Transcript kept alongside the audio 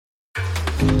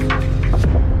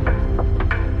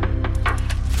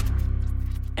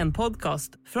en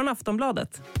podcast från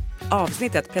Aftonbladet.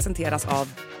 Avsnittet presenteras av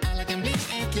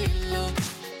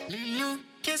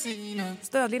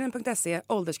Stödlinjen.se,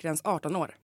 åldersgräns 18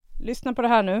 år. Lyssna på det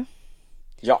här nu.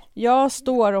 Ja. Jag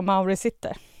står och Mauri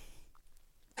sitter.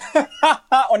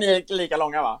 Och ni är lika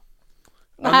långa, va?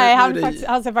 Nej,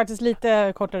 han ser faktiskt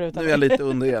lite kortare ut. Nu är jag lite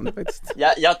under igen faktiskt.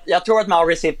 Jag tror att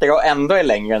Mauri sitter och ändå är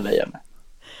längre än dig.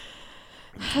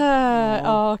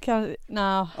 Ja,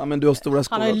 no. Ja, men du har stora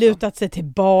skor. Han har ju lutat sig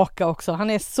tillbaka också. Han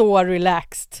är så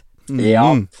relaxed.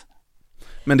 Ja.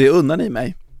 Men det unnar ni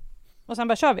mig. Och sen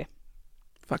bara kör vi.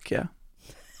 Fuck yeah.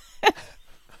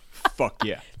 Fuck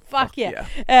yeah. Fuck yeah.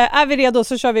 Är vi redo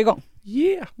så kör vi igång.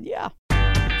 Yeah. Yeah.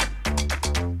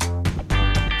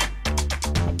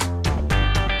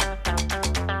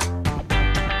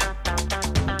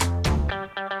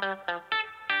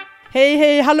 Hej,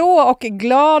 hej, hallå och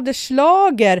glad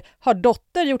slager. Har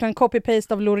Dotter gjort en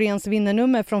copy-paste av Loreens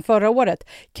vinnarnummer från förra året?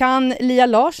 Kan Lia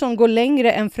Larsson gå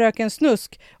längre än Fröken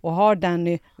Snusk? Och har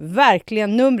Danny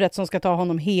verkligen numret som ska ta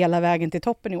honom hela vägen till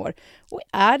toppen i år? Och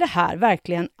är det här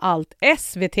verkligen allt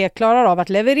SVT klarar av att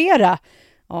leverera?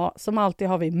 Ja, som alltid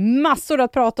har vi massor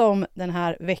att prata om den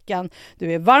här veckan.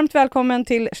 Du är varmt välkommen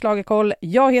till Schlagerkoll.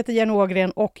 Jag heter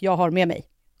Ågren och jag har med mig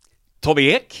Tobbe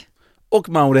Ek. Och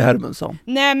Mauri Hermundsson.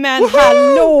 Nej men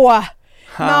hallå!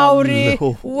 Mauri,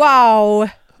 wow!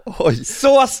 Oj.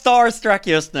 Så starstruck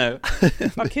just nu.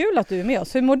 Vad kul att du är med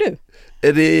oss. Hur mår du?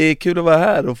 Det är kul att vara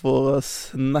här och få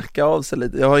snacka av sig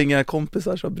lite. Jag har inga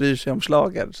kompisar som bryr sig om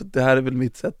slager, så det här är väl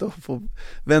mitt sätt att få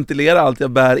ventilera allt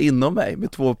jag bär inom mig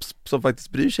med två som faktiskt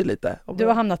bryr sig lite. Du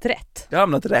har hamnat rätt. Jag har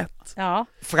hamnat rätt. Ja.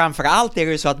 Framförallt är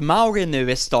det ju så att Mauri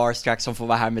nu är starstruck som får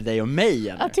vara här med dig och mig.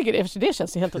 Eller? Jag tycker det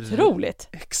känns ju helt otroligt.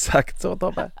 Exakt så,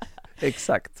 Tobbe.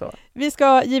 Exakt så. Vi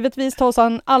ska givetvis ta oss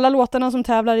an alla låtarna som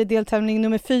tävlar i deltävling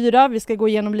nummer 4. Vi ska gå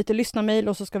igenom lite lyssnarmail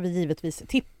och så ska vi givetvis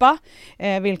tippa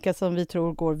vilka som vi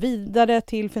tror går vidare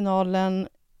till finalen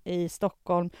i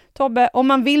Stockholm. Tobbe, om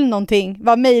man vill någonting,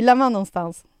 vad mejlar man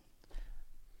någonstans?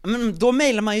 Men då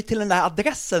mejlar man ju till den där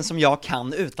adressen som jag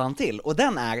kan utan till, och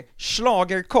den är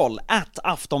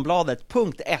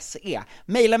schlagerkoll@aftonbladet.se.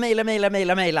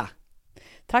 Mejla.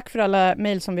 Tack för alla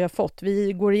mejl som vi har fått.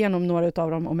 Vi går igenom några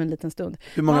av dem om en liten stund.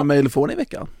 Hur många mejl får ni i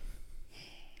veckan?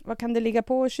 Vad kan det ligga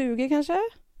på? 20 kanske?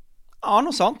 Ja,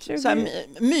 något sånt. Så här,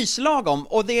 myslagom.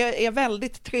 Och det är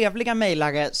väldigt trevliga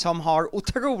mejlare som har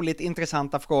otroligt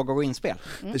intressanta frågor och inspel.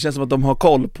 Det känns som att de har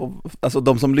koll på, alltså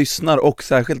de som lyssnar och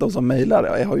särskilt de som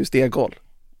mejlar. Jag har ju stenkoll.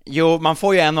 Jo, man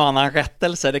får ju en och annan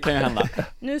rättelse, det kan ju hända.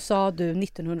 Nu sa du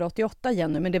 1988,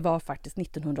 Jenny, men det var faktiskt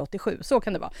 1987. Så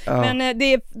kan det vara. Ja. Men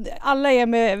alla är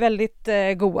med väldigt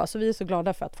goda, så vi är så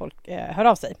glada för att folk hör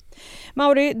av sig.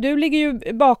 Mauri, du ligger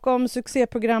ju bakom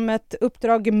succéprogrammet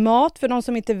Uppdrag Mat. För de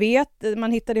som inte vet,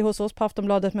 man hittar det hos oss på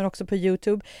Aftonbladet men också på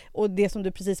YouTube. Och det som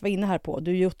du precis var inne här på,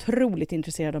 du är ju otroligt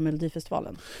intresserad av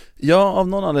Melodifestivalen. Ja, av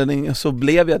någon anledning så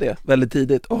blev jag det väldigt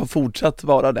tidigt och har fortsatt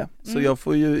vara det. Så jag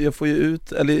får ju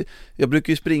ut, eller jag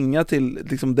brukar ju springa till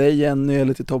liksom dig, Jenny,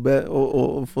 eller till Tobbe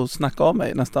och få snacka av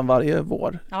mig nästan varje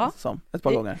vår. Ja. Ett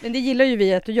par gånger. Men det gillar ju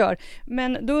vi att du gör.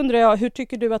 Men då undrar jag, hur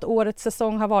tycker du att årets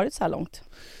säsong har varit så här långt?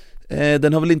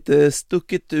 Den har väl inte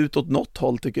stuckit ut åt något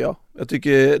håll, tycker jag. Jag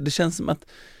tycker det känns som att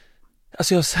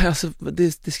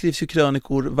det skrivs ju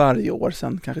krönikor varje år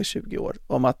sedan kanske 20 år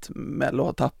om att Mello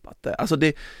har tappat det. Alltså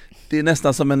det är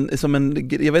nästan som en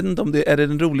jag vet inte om det är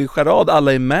en rolig charad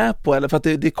alla är med på, eller för att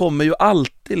det kommer ju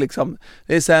alltid liksom,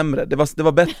 det är sämre, det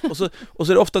var bättre och så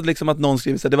är det ofta liksom att någon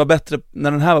skriver så här, det var bättre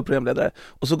när den här var programledare,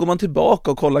 och så går man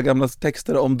tillbaka och kollar gamla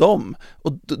texter om dem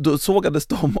och då sågades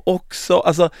de också,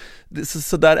 alltså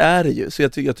så där är det ju. Så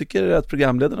jag tycker att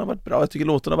programledarna har varit bra, jag tycker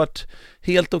låtarna har varit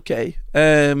helt okej.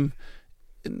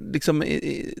 Liksom,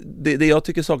 det jag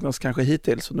tycker saknas kanske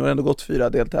hittills, så nu har det ändå gått 4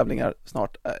 deltävlingar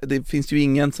snart, det finns ju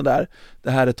ingen sådär,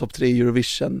 det här är topp 3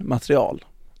 Eurovision material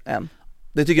än.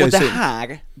 Det tycker jag är synd.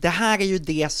 Det här är ju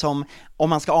det som, om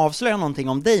man ska avslöja någonting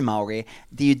om dig, Mauri,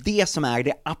 det är ju det som är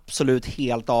det absolut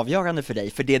helt avgörande för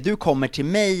dig. För det du kommer till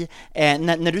mig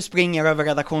när du springer över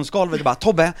redaktionsgolvet och bara,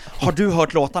 Tobbe, har du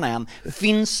hört låtarna än?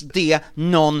 Finns det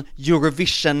någon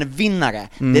Eurovision-vinnare?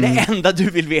 Det är det enda du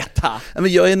vill veta.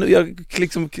 Men jag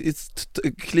liksom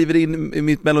kliver in i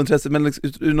mitt mellointresse, men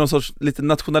liksom, ur någon sorts lite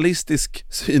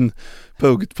nationalistisk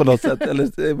synpunkt på något sätt,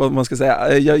 eller vad man ska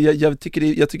säga. Jag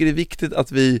tycker det är viktigt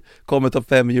att vi kommer topp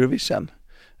 5 i Eurovision.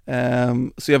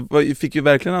 Så jag fick ju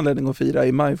verkligen anledning att fira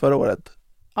i maj förra året.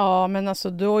 Ja, men alltså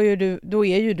då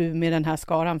är ju du med den här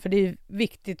skaran, för det är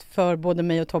viktigt för både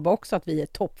mig och Tobbe också att vi är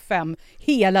topp 5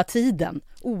 hela tiden,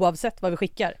 oavsett vad vi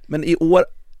skickar. Men i år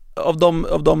av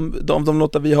de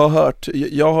låtar vi har hört,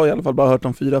 jag har i alla fall bara hört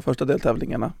de 4 första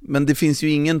deltävlingarna, men det finns ju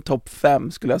ingen topp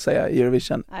 5 skulle jag säga i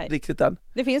Eurovision. Nej, riktigt än.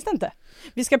 Det finns det inte.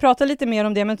 Vi ska prata lite mer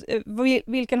om det, men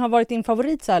vilken har varit din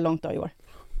favorit så här långt då i år?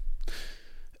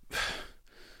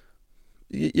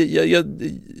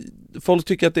 Folk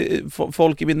tycker att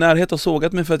folk i min närhet har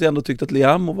sågat mig för att jag ändå tyckte att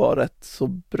Liam var rätt så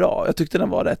bra. Jag tyckte den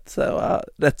var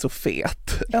rätt så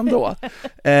fet ändå.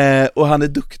 Och han är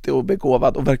duktig och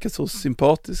begåvad och verkar så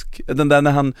sympatisk. Den där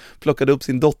när han plockade upp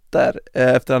sin dotter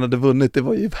efter han hade vunnit, det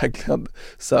var ju verkligen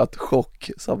söt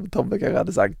chock, som Tobbe kanske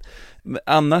hade sagt. Men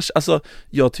annars, alltså,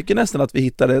 jag tycker nästan att vi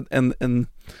hittade en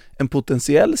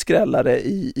potentiell skrällare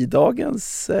i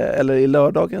dagens eller i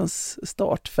lördagens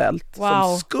startfält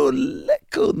som skulle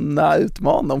kunna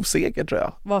utmana om seger, tror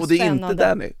jag. Vad och det är spännande. inte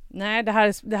Danny. Nej, det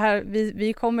här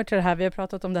vi kommer till det här. Vi har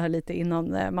pratat om det här lite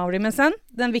innan, Mauri. Men sen,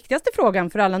 den viktigaste frågan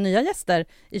för alla nya gäster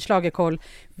i Schlagerkoll.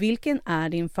 Vilken är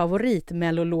din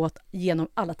favoritmellolåt genom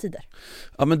alla tider?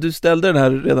 Ja, men du ställde den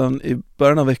här redan i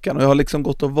början av veckan och jag har liksom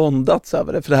gått och våndats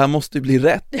över det, för det här måste ju bli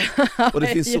rätt. Och det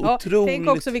finns så otroligt... Tänk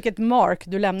också vilket mark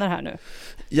du lämnar här nu.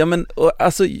 Ja, men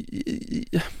alltså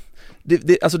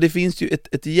det finns ju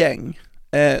ett gäng.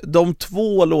 De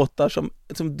 2 låtar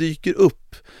som dyker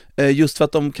upp just för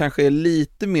att de kanske är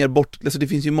lite mer bort, alltså det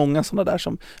finns ju många sådana där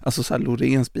som, alltså så här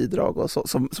Loreens bidrag och så,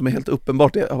 som är helt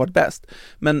uppenbart har varit bäst,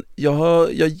 men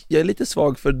jag är lite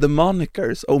svag för The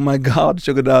Monikers, Oh My God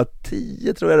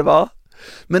 2010 tror jag det var,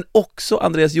 men också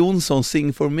Andreas Jonsson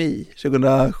Sing For Me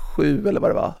 2007 eller vad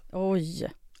det var.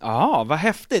 Oj. Ja, vad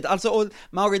häftigt. Alltså, och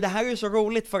Mauri, det här är ju så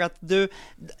roligt för att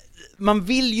man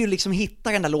vill ju liksom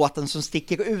hitta den där låten som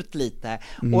sticker ut lite.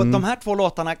 Och de här 2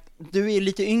 låtarna, du är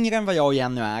lite yngre än vad jag och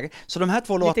Jenny är, så de här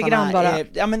 2 låtarna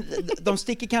de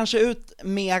sticker kanske ut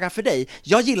mera för dig.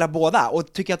 Jag gillar båda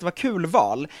och tycker att det var kul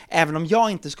val, även om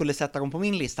jag inte skulle sätta dem på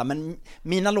min lista, men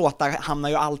mina låtar hamnar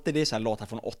ju alltid i så här låtar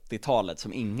från 80-talet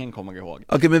som ingen kommer ihåg.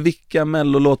 Okej, men vilka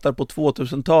mellolåtar på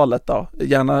 2000-talet då?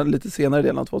 Gärna lite senare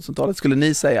delen av 2000-talet skulle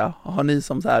ni säga? Har ni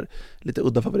som så här lite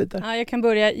udda favoriter? Ja, jag kan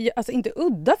börja, alltså inte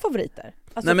udda favoriter.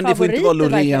 Alltså, nej, men det får inte vara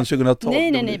Loreens 2012.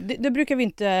 Nej, det brukar vi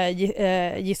inte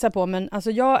gissa på, men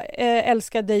alltså jag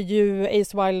älskade ju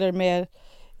Ace Wilder med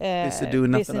Busy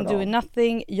Doing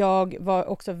Nothing. Jag var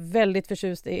också väldigt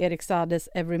förtjust i Erik Saades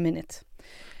Every Minute.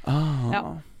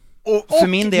 Ja. Och för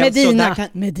min del Medina. så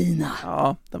Medina.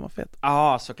 Ja, den var fet.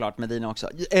 Ja, såklart Medina också.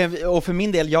 Och för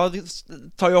min del, jag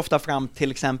tar ju ofta fram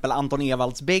till exempel Anton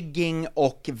Ewalds Begging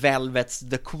och Velvets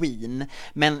The Queen,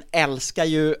 men älskar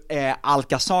ju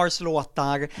Alcazars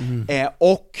låtar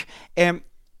och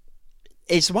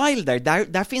Ace Wilder,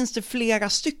 där finns det flera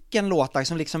stycken låtar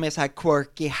som liksom är så här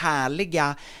quirky,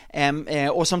 härliga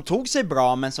och som tog sig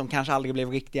bra men som kanske aldrig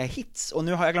blev riktiga hits. Och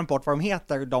nu har jag glömt bort vad de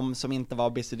heter, de som inte var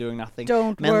Busy Doing Nothing.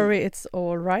 Don't worry, it's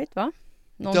all right, va?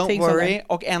 Någonting Don't worry,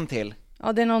 och en till.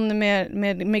 Ja, det är någon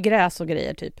med gräs och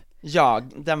grejer typ. Ja,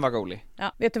 den var rolig.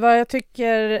 Ja, vet du vad jag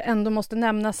tycker ändå måste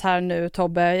nämnas här nu,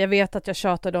 Tobbe? Jag vet att jag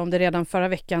tjatade om det redan förra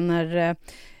veckan när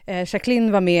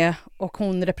Jacqueline var med och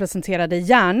hon representerade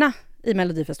Järna i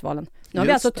Melodifestivalen. Nu har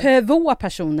vi alltså 2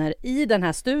 personer i den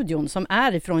här studion som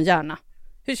är ifrån Järna.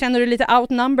 Hur känner du lite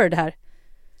outnumbered här?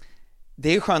 Det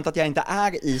är ju skönt att jag inte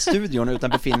är i studion utan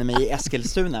befinner mig i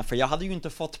Eskilstuna, för jag hade ju inte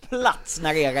fått plats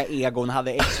när era egon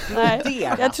hade exploderat. Nej,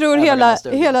 jag tror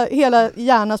hela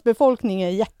Järnas befolkning är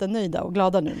jättenöjda och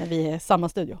glada nu när vi är i samma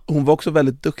studio. Hon var också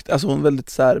väldigt duktig, alltså hon är väldigt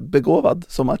så här begåvad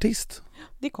som artist.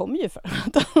 Det kommer ju för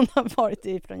att hon har varit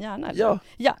ifrån Järna.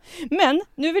 Ja. Men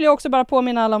nu vill jag också bara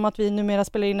påminna alla om att vi numera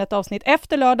spelar in ett avsnitt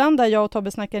efter lördagen där jag och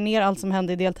Tobbe snackar ner allt som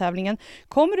hände i deltävlingen.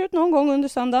 Kommer ut någon gång under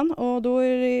söndagen och då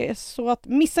är det så att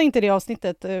missa inte det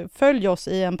avsnittet. Följ oss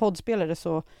i en poddspelare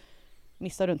så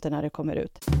missar du inte när det kommer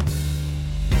ut.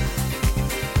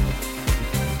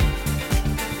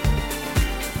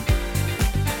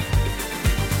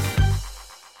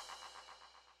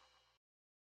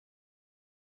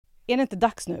 Är det inte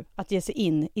dags nu att ge sig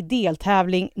in i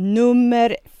deltävling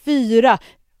nummer 4?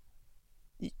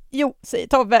 Jo, säger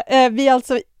Tobbe. Vi är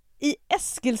alltså i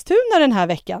Eskilstuna den här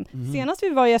veckan. Senast vi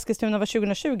var i Eskilstuna var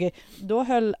 2020. Då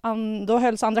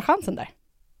hölls andra chansen där.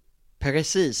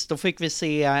 Precis, då fick vi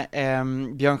se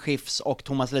Björn Skifs och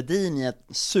Thomas Ledin i ett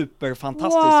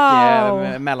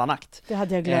superfantastisk mellanakt. Det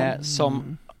hade jag glömt.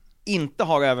 Som inte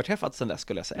har överträffats sen dess,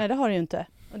 skulle jag säga. Nej, det har det ju inte.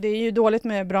 Och det är ju dåligt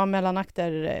med bra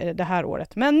mellanakter det här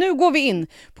året. Men nu går vi in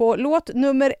på låt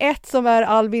nummer 1 som är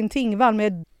Albin Tingvall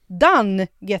med Done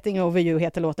Getting Over You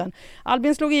heter låten.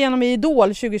 Albin slog igenom i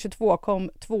Idol 2022, kom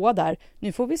 2 där.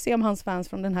 Nu får vi se om hans fans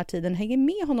från den här tiden hänger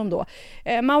med honom då.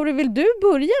 Mauri, vill du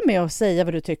börja med att säga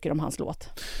vad du tycker om hans låt?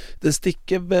 Det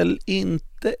sticker väl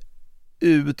inte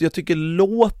ut. Jag tycker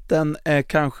låten är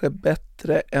kanske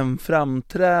bättre än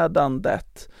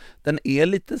framträdandet. Den är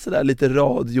lite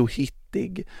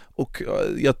radiohittig och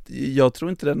jag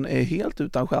tror inte den är helt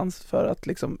utan chans för att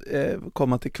liksom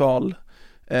komma till kval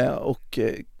och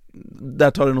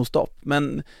där tar det nog stopp.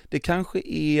 Men det kanske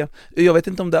är, jag vet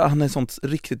inte om han är sånt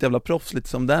riktigt jävla proffs lite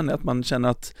som den, att man känner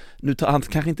att han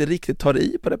kanske inte riktigt tar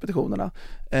i på repetitionerna,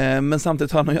 men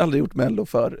samtidigt har han ju aldrig gjort Mello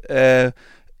för.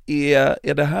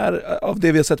 Är det här, av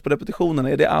det vi har sett på repetitionerna,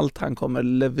 är det allt han kommer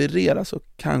leverera, så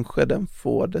kanske den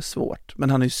får det svårt. Men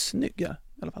han är ju snygg i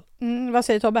alla fall. Vad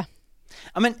säger Tobbe?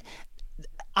 Ja, men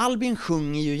Albin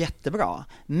sjunger ju jättebra,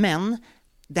 men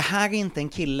det här är inte en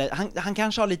kille, han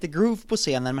kanske har lite groove på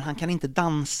scenen, men han kan inte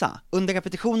dansa. Under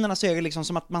repetitionerna så är det liksom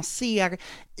som att man ser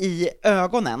i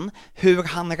ögonen hur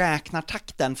han räknar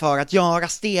takten för att göra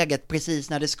steget precis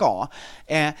när det ska.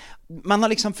 Man har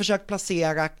liksom försökt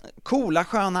placera coola,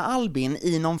 sköna Albin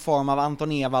i någon form av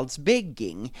Anton Ewalds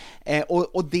begging.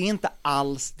 Och det är inte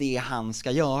alls det han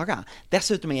ska göra.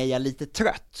 Dessutom är jag lite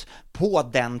trött på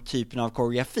den typen av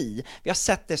koreografi. Vi har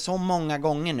sett det så många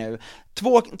gånger nu.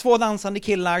 Två dansande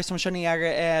killar som kör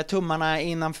ner tummarna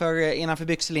innanför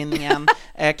byxlinjen,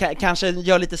 kanske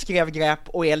gör lite skrevgrepp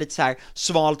och är lite så här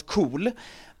svalt cool.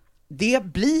 Det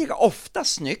blir ofta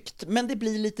snyggt, men det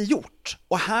blir lite gjort.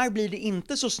 Och här blir det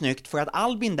inte så snyggt för att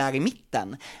Albin där i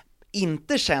mitten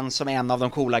inte känns som en av de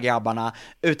coola grabbarna,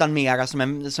 utan mera som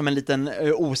en liten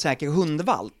osäker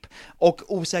hundvalp. Och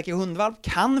osäker hundvalp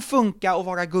kan funka och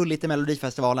vara gulligt i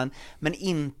Melodifestivalen, men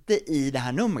inte i det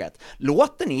här numret.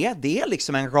 Låten det är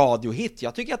liksom en radiohit.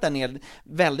 Jag tycker att den är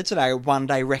väldigt sådär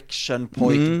One Direction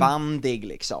pojkbandig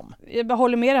liksom. Jag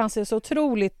håller med, han ser så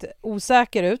otroligt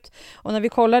osäker ut. Och när vi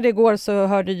kollade igår så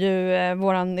hörde ju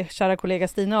våran kära kollega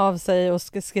Stina av sig och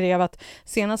skrev att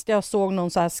senast jag såg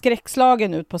någon så här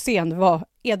skräckslagen ut på scen var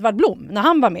Edvard Blom när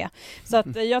han var med. Så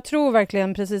att jag tror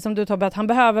verkligen, precis som du Tobbe, att han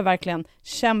behöver verkligen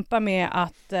kämpa med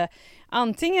att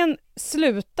antingen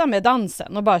sluta med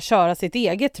dansen och bara köra sitt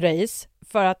eget race,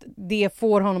 för att det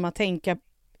får honom att tänka,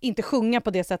 inte sjunga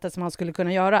på det sättet som han skulle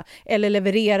kunna göra, eller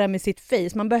leverera med sitt face.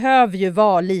 Man behöver ju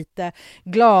vara lite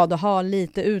glad och ha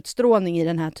lite utstrålning i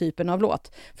den här typen av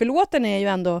låt. För låten är ju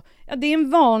ändå, det är en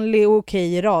vanlig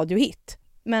okej radiohit,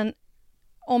 men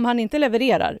om han inte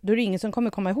levererar, då är det ingen som kommer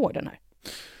komma ihåg den här.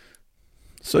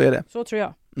 Så är det. Så tror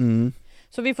jag.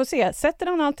 Så vi får se. Sätter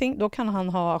han allting, då kan han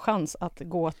ha chans att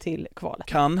gå till kvalet.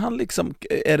 Kan han liksom,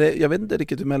 jag vet inte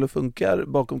riktigt hur Mello funkar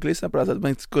bakom kulisserna på det här sättet,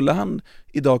 men skulle han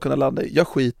idag kunna landa jag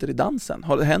skiter i dansen?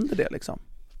 Händer det liksom?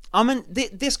 Ja, men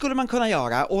det skulle man kunna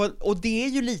göra, och det är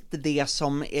ju lite det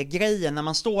som är grejen när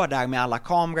man står där med alla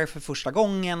kameror för första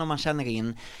gången och man känner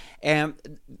in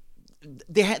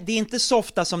det är inte så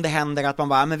ofta som det händer att man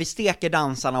bara, men vi steker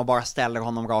dansarna och bara ställer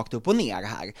honom rakt upp och ner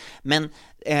här. Men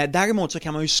däremot så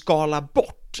kan man ju skala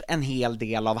bort en hel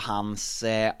del av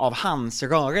hans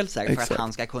rörelser. Exakt. För att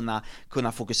han ska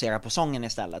kunna fokusera på sången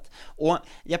istället. Och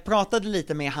jag pratade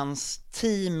lite med hans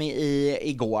team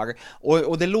igår,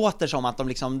 och det låter som att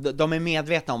de är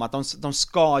medvetna om att de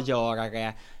ska göra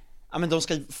det. Ja, men de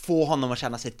ska få honom att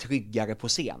känna sig tryggare på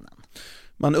scenen.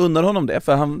 Man undrar honom det,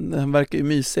 för han verkar ju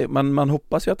mysig. Man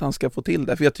hoppas ju att han ska få till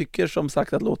det. För jag tycker som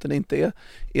sagt att låten inte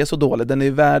är så dålig. Den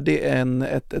är värdig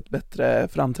ett bättre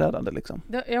framträdande liksom.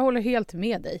 Jag håller helt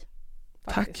med dig.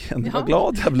 Faktiskt. Tack, vad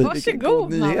glad jag blir.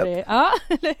 Varsågod, Mauri. Ja,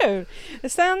 eller hur?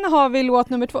 Sen har vi låt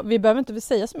nummer 2. Vi behöver inte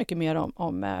säga så mycket mer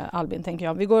om Albin, tänker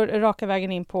jag. Vi går raka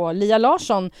vägen in på Lia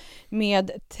Larsson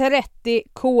med 30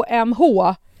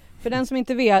 kmh. För den som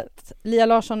inte vet, Lia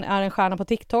Larsson är en stjärna på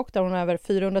TikTok där hon har över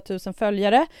 400 000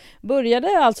 följare.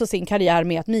 Började alltså sin karriär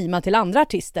med att mima till andra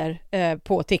artister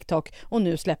på TikTok. Och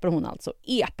nu släpper hon alltså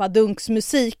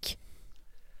epadunksmusik.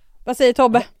 Vad säger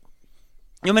Tobbe?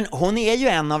 Jo, men hon är ju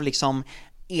en av liksom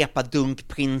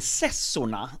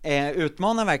epadunkprinsessorna.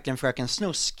 Utmanar verkligen Fröken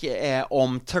Snusk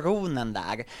om tronen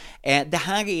där. Det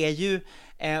här är ju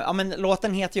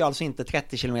låten heter ju alltså inte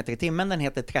 30 km i timmen, den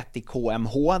heter 30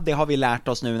 kmh. Det har vi lärt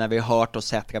oss nu när vi har hört och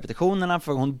sett repetitionerna,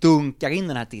 för hon dunkar in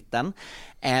den här titeln.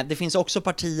 Det finns också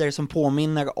partier som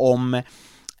påminner om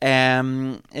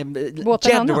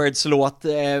Jedwards låt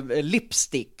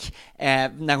Lipstick,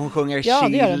 när hon sjunger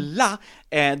Chilla.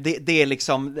 Det är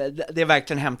liksom, det är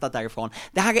verkligen hämtat därifrån.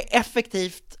 Det här är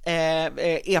effektivt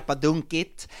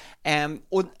epadunkigt,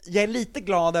 och jag är lite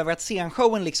glad över att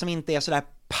scenshowen liksom inte är sådär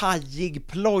pajig,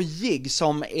 plojig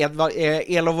som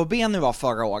Elov och Ben nu var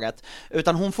förra året,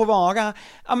 utan hon får vara,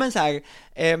 ja men så här,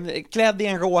 klädd i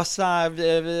en rosa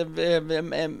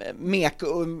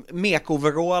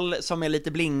mek-overall som är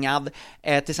lite blingad,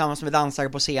 tillsammans med dansare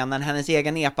på scenen. Hennes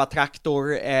egen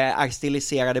epatraktor är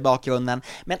stiliserad i bakgrunden,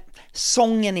 men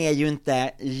sången är ju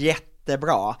inte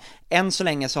jättebra. Än så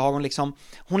länge så har hon liksom,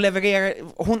 hon levererar,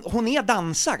 hon är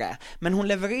dansare, men hon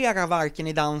levererar varken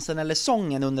i dansen eller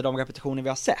sången under de repetitioner vi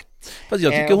har sett. Fast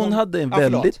jag tycker hon hade en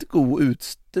väldigt god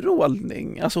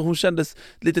utstrålning. Alltså hon kändes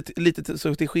lite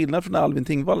så, till skillnad från Alvin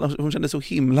Tingvall, hon kändes så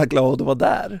himla glad att vara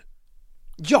där.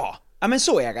 Ja, men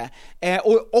så är det.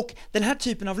 Och den här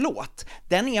typen av låt,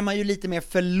 den är man ju lite mer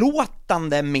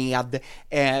förlåtande med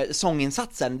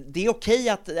sånginsatsen. Det är okej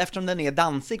att, eftersom den är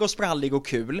dansig och sprallig och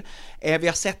kul, vi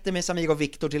har sett det med Samir och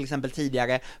Viktor till exempel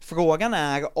tidigare. Frågan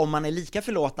är om man är lika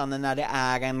förlåtande när det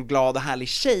är en glad och härlig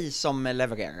tjej som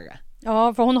levererar det.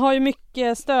 Ja, för hon har ju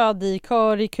mycket stöd i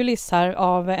kör i kuliss här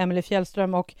av Emelie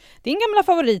Fjällström och din gamla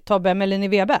favorit Tobbe, Melanie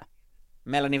Webe.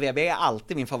 Melanie Webe är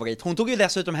alltid min favorit. Hon tog ju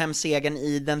dessutom hem segern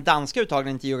i den danska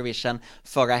uttagningen till Eurovision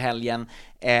förra helgen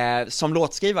som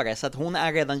låtskrivare, så att hon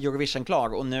är redan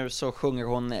Eurovision-klar och nu så sjunger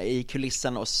hon i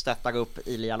kulissen och stöttar upp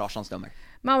i Lia Larssons nummer.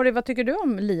 Mauri, vad tycker du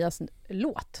om Lias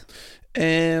låt?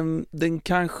 Den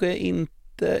kanske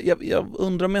inte... Jag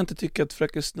undrar om jag inte tycker att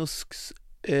Fröken Snusks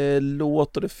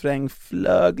låt och refräng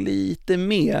flög lite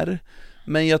mer.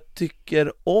 Men jag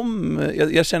tycker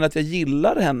jag känner att jag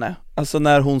gillar henne. Alltså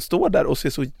när hon står där och ser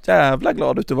så jävla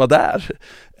glad ut att vara där.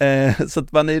 Så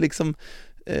att man är liksom...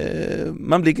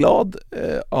 man blir glad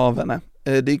av henne.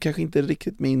 Det är kanske inte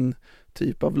riktigt min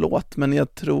typ av låt, men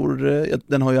jag tror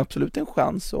den har ju absolut en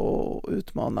chans att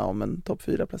utmana om en topp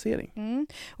 4-placering.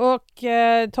 Och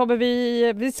Tobbe,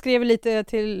 vi skrev lite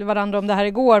till varandra om det här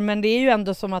igår, men det är ju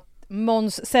ändå som att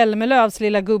Måns Zelmerlöws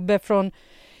lilla gubbe från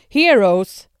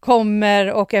Heroes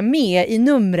kommer och är med i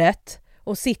numret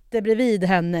och sitter bredvid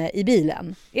henne i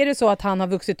bilen. Är det så att han har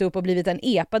vuxit upp och blivit en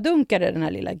epadunkare, den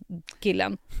här lilla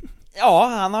killen? Ja,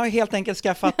 han har helt enkelt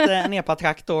skaffat en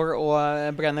epatraktor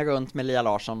och bränner runt med Lia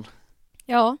Larsson.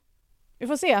 Ja, vi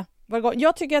får se.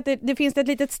 Jag tycker att det finns ett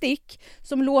litet stick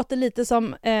som låter lite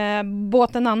som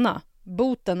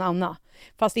Boten Anna,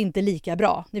 fast inte lika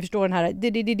bra. Ni förstår den här...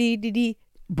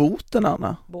 Boten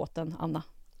Anna? Båten Anna.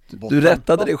 Du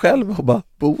rättade dig själv och bara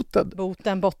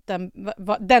botten.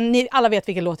 Den, alla vet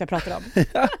vilken låt jag pratar om.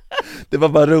 Det var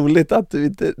bara roligt att du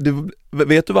inte...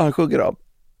 vet du vad han sjunger om?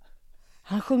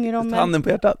 Han sjunger om handen på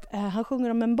hjärtat. Han sjunger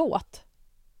om en båt.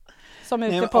 Som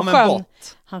är ute på om sjön. En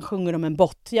båt. Han sjunger om en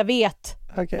båt. Jag vet.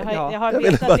 Okay, jag har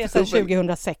vetat det sedan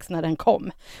 2006 när den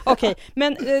kom. Okej,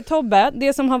 men Tobbe,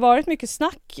 det som har varit mycket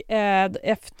snack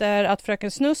efter att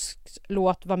Fröken Snusks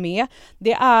låt var med,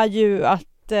 det är ju att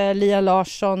Lia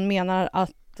Larsson menar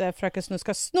att Fröken Snusk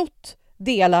har snott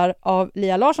delar av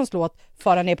Lia Larssons låt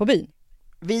Fara ner på byn.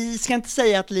 Vi ska inte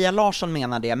säga att Lia Larsson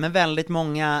menar det, men väldigt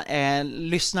många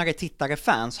lyssnare, tittare,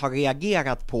 fans har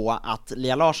reagerat på att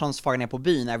Lia Larssons Fara ner på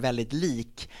byn är väldigt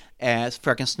lik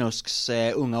Fröken Snusks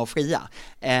Unga och fria.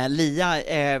 Lia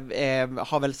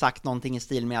har väl sagt någonting i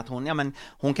stil med att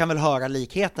hon kan väl höra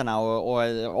likheterna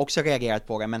och också reagerat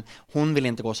på det, men hon vill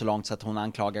inte gå så långt så att hon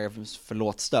anklagar för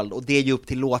låtstöld, och det är ju upp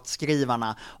till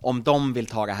låtskrivarna om de vill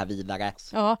ta det här vidare.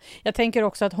 Ja, jag tänker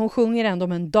också att hon sjunger ändå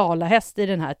om en dalahäst i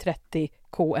den här 30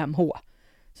 kmh.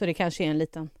 Så det kanske är en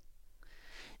liten...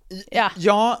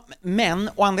 Ja, men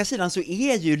å andra sidan så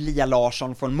är ju Lia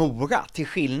Larsson från Mora, till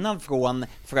skillnad från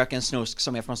Fröken Snusk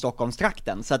som är från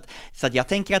Stockholmstrakten. Så att jag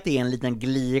tänker att det är en liten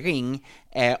gliring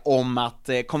om att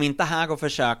kom inte här och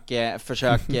försök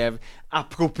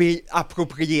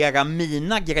appropriera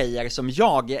mina grejer som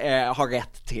jag har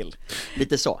rätt till.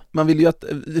 Lite så. Man vill ju att,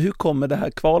 hur kommer det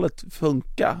här kvalet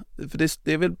funka? För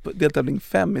det är väl deltävling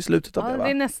 5 i slutet av det, va?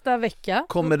 Det är nästa vecka.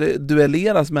 Kommer det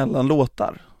duelleras mellan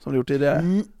låtar som du gjort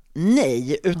tidigare?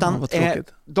 Nej, utan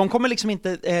de kommer liksom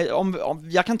inte, om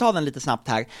jag kan ta den lite snabbt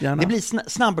här. Gärna. Det blir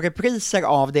snabbrepriser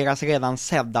av deras redan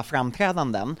sedda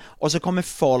framträdanden, och så kommer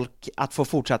folk att få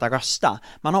fortsätta rösta.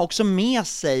 Man har också med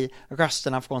sig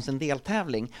rösterna från sin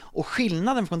deltävling, och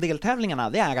skillnaden från deltävlingarna,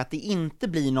 det är att det inte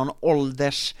blir någon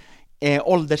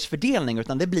åldersfördelning,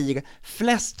 utan det blir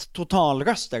flest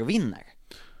totalröster vinner.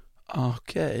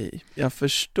 Okej, jag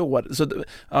förstår. Så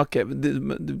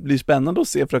det blir spännande att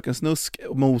se Fröken Snusk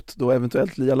mot då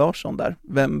eventuellt Lia Larsson där.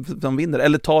 Vem som vinner?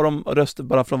 Eller tar de röster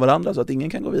bara från varandra så att ingen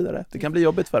kan gå vidare? Det kan bli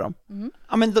jobbigt för dem. Mm.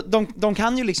 Ja, men de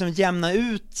kan ju liksom jämna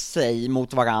ut sig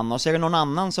mot varandra och så är det någon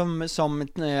annan som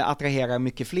attraherar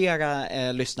mycket flera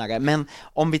lyssnare. Men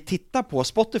om vi tittar på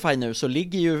Spotify nu så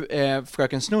ligger ju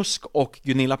Fröken Snusk och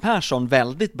Gunilla Persson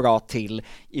väldigt bra till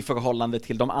i förhållande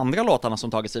till de andra låtarna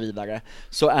som tagit sig vidare.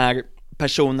 Så är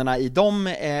personerna i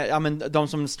de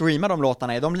som streamar de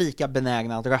låtarna, är de lika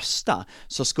benägna att rösta,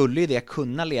 så skulle ju det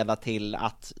kunna leda till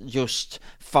att just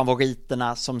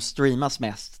favoriterna som streamas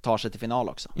mest tar sig till final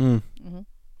också.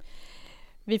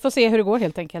 Vi får se hur det går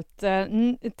helt enkelt.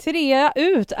 3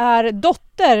 ut är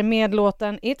Dotter med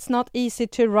låten It's Not Easy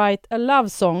to Write a Love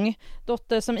Song.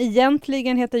 Dotter, som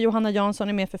egentligen heter Johanna Jansson,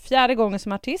 är med för 4:e gången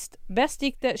som artist. Bäst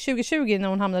gick det 2020 när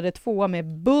hon hamnade 2 med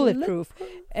Bulletproof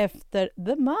efter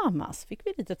The Mamas. Fick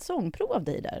vi lite sångprov av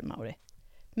dig där, Mauri?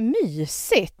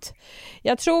 Mysigt!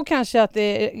 Jag tror kanske att det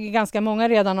är ganska många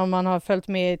redan, om man har följt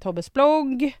med i Tobbes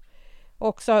blogg,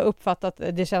 också har uppfattat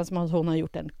det känns som att hon har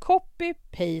gjort en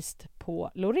copy-paste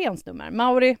på Loreens nummer.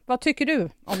 Mauri, vad tycker du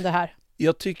om det här?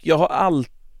 Jag har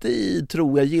alltid,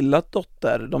 tror jag, gillat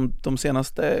Dotter de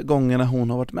senaste gångerna hon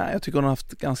har varit med. Jag tycker hon har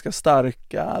haft ganska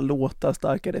starka låtar,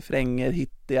 starka refränger,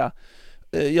 hittiga.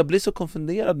 Jag blir så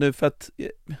konfunderad nu för att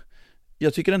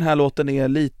jag tycker den här låten är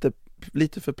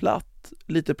lite för platt.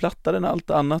 Lite plattare än allt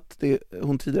annat det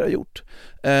hon tidigare har gjort.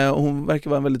 Och hon verkar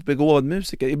vara en väldigt begåvad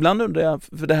musiker. Ibland undrar jag,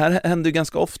 för det här händer ju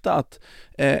ganska ofta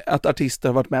att artister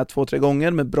har varit med 2-3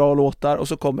 gånger med bra låtar och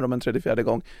så kommer de en 3-4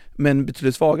 gång med en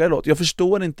betydligt svagare låt. Jag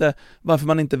förstår inte varför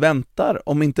man inte väntar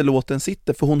om inte låten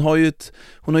sitter, för hon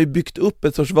har ju byggt upp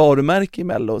ett sorts varumärke i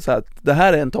Mello, så att det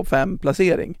här är en topp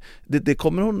 5-placering. Det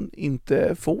kommer hon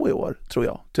inte få i år, tror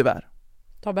jag, tyvärr.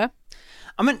 Tobbe?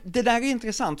 Ja, men det där är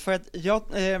intressant, för att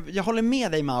jag håller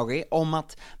med dig, Mauri, om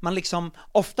att man liksom,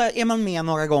 ofta är man med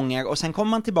några gånger och sen kommer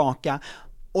man tillbaka,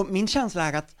 och min känsla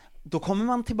är att då kommer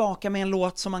man tillbaka med en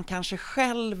låt som man kanske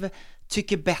själv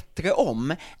tycker bättre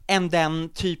om än den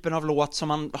typen av låt som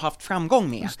man har haft framgång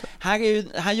med.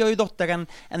 Här gör ju Dotter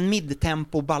en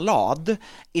midtempo ballad,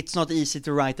 It's Not Easy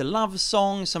to Write a Love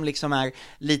Song, som liksom är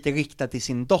lite riktad till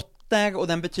sin dotter, och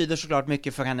den betyder såklart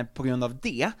mycket för henne på grund av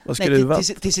det.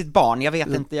 Till sitt barn. Jag vet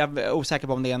inte, jag är osäker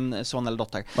på om det är en son eller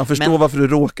dotter. Man förstår varför du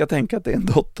råkar tänka att det är en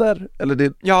dotter. Eller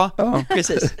det... Ja,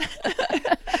 precis.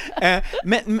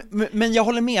 Men jag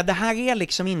håller med, det här är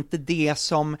liksom inte det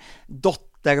som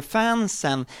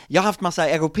Dotter-fansen, jag har haft massa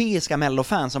europeiska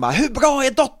mellofans som bara, hur bra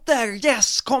är Dotter?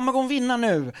 Yes, kommer hon vinna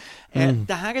nu?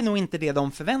 Det här är nog inte det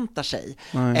de förväntar sig.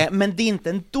 Men det är inte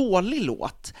en dålig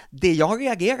låt. Det jag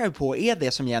reagerar på är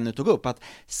det som Jenny tog upp, att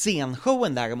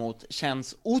scenshowen däremot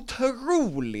känns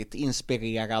otroligt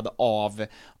inspirerad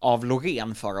av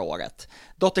Loreen förra året.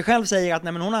 Dotter själv säger att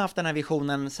hon har haft den här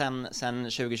visionen sen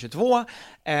 2022,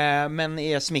 men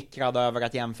är smickrad över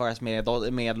att jämföras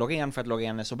med Loreen för att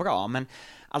Loreen är så bra. Men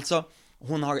alltså,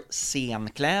 hon har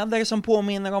scenkläder som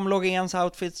påminner om Loreens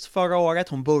outfits förra året.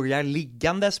 Hon börjar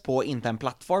liggandes på, inte en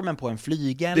plattform, men på en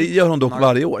flygel. Det gör hon dock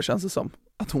varje år, känns det som.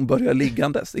 Att hon börjar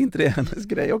liggandes, är inte det hennes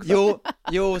grej också?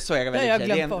 Jo, så är det väl.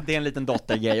 Det är en liten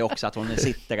dottergrej också, att hon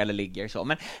sitter eller ligger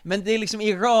så. Men det är liksom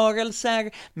i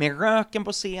rörelser, med röken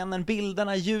på scenen,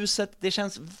 bilderna, ljuset. Det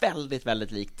känns väldigt,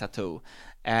 väldigt likt Tattoo.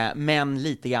 Men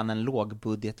lite grann en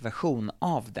lågbudgetversion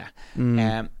av det.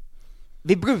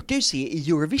 Vi brukar ju se i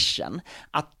Eurovision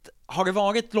att har det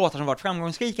varit låtar som varit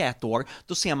framgångsrika ett år,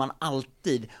 då ser man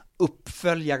alltid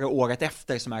uppföljare året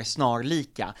efter som är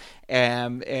snarlika.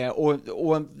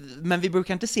 Men vi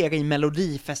brukar inte se det i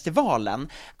Melodifestivalen,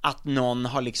 att någon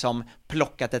har liksom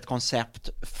plockat ett koncept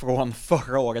från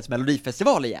förra årets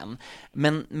Melodifestival igen.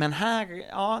 Men här,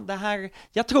 det här,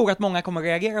 jag tror att många kommer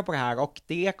reagera på det här, och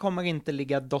det kommer inte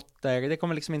ligga Dotter, det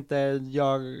kommer liksom inte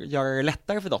göra det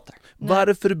lättare för Dotter.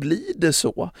 Varför blir det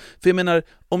så? För jag menar,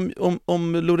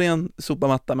 om Loreen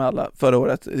sopade matta med alla förra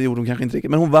året, det gjorde hon kanske inte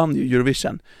riktigt, men hon vann ju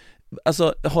Eurovision.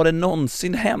 Alltså, har det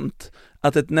någonsin hänt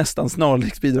att ett nästan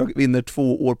snarlikt bidrag vinner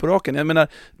 2 år på raken? Jag menar,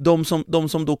 de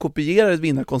som då kopierar ett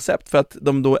vinnarkoncept för att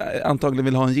de då antagligen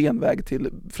vill ha en genväg till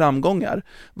framgångar.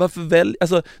 Varför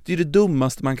alltså, det är ju det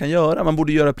dummaste man kan göra. Man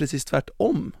borde göra precis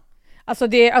tvärtom.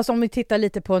 Alltså om vi tittar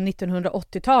lite på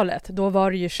 1980-talet, då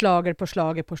var det ju slager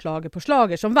på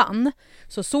slager som vann.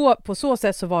 Så på så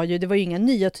sätt så var det var ju inga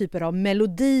nya typer av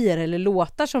melodier eller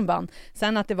låtar som vann.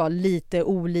 Sen att det var lite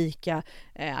olika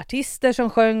artister som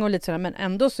sjöng och lite sådär, men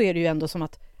ändå så är det ju ändå som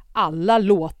att alla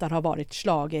låtar har varit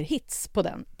schlagerhits på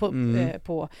den.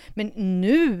 Men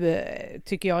nu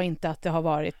tycker jag inte att det har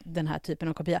varit den här typen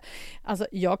av kopia. Alltså,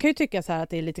 jag kan ju tycka så här att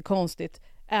det är lite konstigt.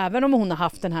 Även om hon har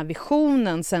haft den här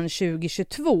visionen sedan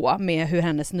 2022 med hur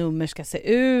hennes nummer ska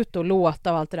se ut och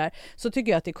låta och allt det där, så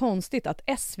tycker jag att det är konstigt att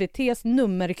SVT:s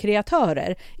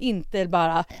nummerkreatörer inte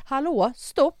bara, hallå,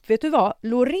 stopp, vet du vad?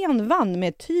 Loreen vann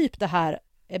med typ det här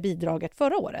bidraget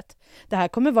förra året. Det här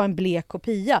kommer vara en blek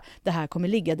kopia. Det här kommer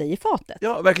ligga dig i fatet.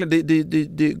 Ja, verkligen.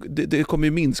 Det kommer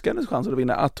ju minska hennes chanser att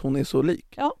vinna att hon är så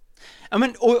lik. Ja. Ja,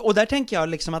 men, och där tänker jag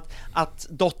liksom att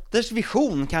Dotters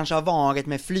vision kanske har varit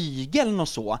med flygeln och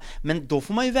så, men då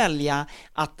får man ju välja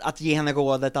att ge henne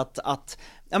rådet att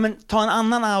ja, men, ta en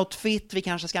annan outfit, vi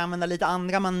kanske ska använda lite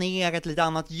andra manér, ett lite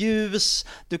annat ljus,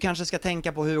 du kanske ska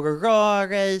tänka på hur du rör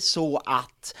dig så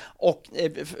att, och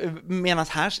medan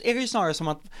här är det ju snarare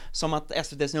som att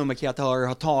SVT:s nummerkreatörer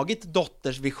har tagit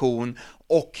Dotters vision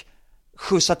och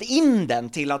skjutsat in den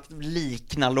till att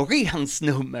likna Loreens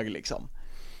nummer liksom.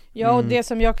 Ja, och det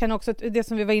som jag kan också, det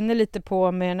som vi var inne lite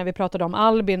på med när vi pratade om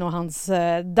Albin och hans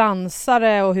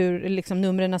dansare och hur liksom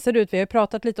numren ser ut. Vi har ju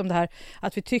pratat lite om det här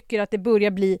att vi tycker att det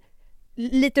börjar bli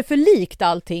lite för likt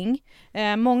allting.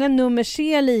 Många nummer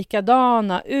ser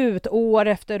likadana ut år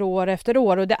efter år efter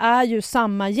år, och det är ju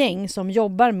samma gäng som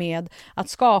jobbar med att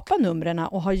skapa numren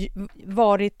och har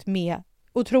varit med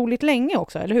otroligt länge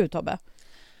också, eller hur Tobbe?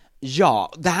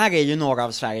 Ja, det här är ju några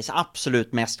av Sveriges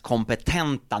absolut mest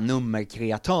kompetenta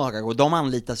nummerkreatörer, och de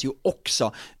anlitas ju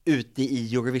också ute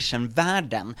i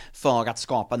Eurovision-världen för att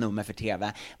skapa nummer för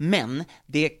tv. Men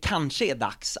det kanske är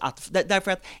dags att,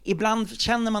 därför att ibland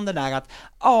känner man det där att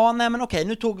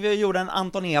nu tog vi och gjorde en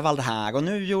Anton Ewald här, och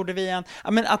nu gjorde vi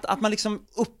att man liksom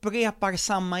upprepar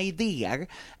samma idéer.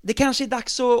 Det kanske är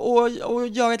dags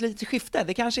att göra ett litet skifte.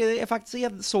 Det kanske är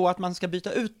faktiskt så att man ska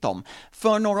byta ut dem.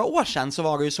 För några år sedan så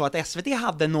var det ju så att SVT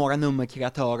hade några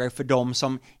nummerkreatörer för de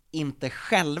som inte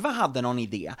själva hade någon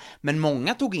idé, men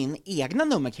många tog in egna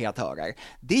nummerkreatörer.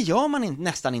 Det gör man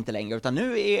nästan inte längre, utan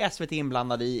nu är SVT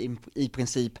inblandade i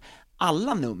princip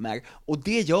alla nummer, och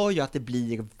det gör ju att det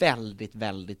blir väldigt,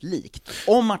 väldigt likt.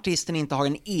 Om artisten inte har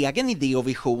en egen idé och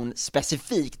vision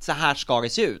specifikt, så här ska det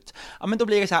se ut, ja men då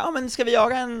blir det så här, men ska vi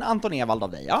göra en Anton Ewald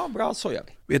av dig? Ja, bra, så gör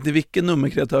vi. Vet ni vilken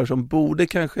nummerkreatör som borde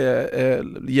kanske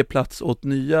ge plats åt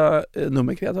nya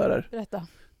nummerkreatörer? Berätta.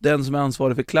 Den som är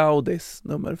ansvarig för Claudis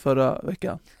nummer förra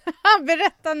veckan.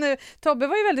 Berätta nu. Tobbe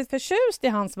var ju väldigt förtjust i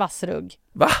hans vassrugg.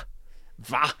 Va?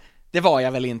 Det var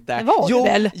jag väl inte. Det var du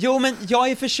väl? Jo, men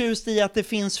jag är förtjust i att det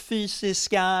finns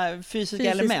fysiska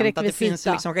element, rekvisita. Att det finns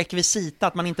liksom rekvisita,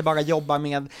 att man inte bara jobbar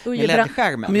med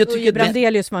LED-skärmen. Men jag tycker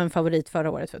Brandelius var en favorit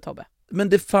förra året för Tobbe. Men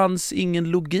det fanns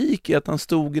ingen logik i att han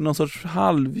stod i någon sorts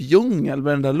halvdjungel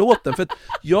med den där låten. För att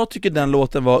jag tycker den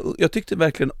låten jag tyckte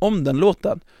verkligen om den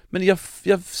låten. Men jag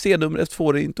ser numret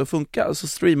får det inte att funka. Så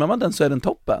streamar man den så är den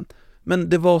toppen. Men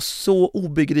det var så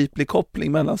obegriplig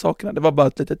koppling mellan sakerna. Det var bara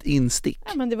ett litet instick.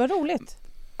 Ja, men det var roligt.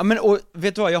 Ja, men och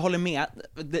vet du vad, jag håller med.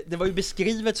 Det var ju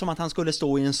beskrivet som att han skulle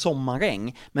stå i en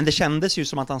sommarregn, men det kändes ju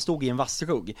som att han stod i en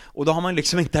vassrugg. Och då har man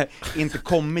liksom inte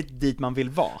kommit dit man vill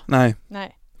vara. Nej.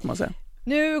 Får man säga.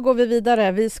 Nu går vi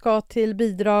vidare. Vi ska till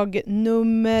bidrag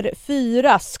nummer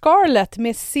 4. Scarlet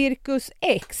med Cirkus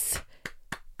X.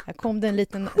 Här kom det en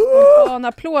liten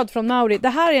applåd från Mauri. Det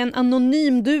här är en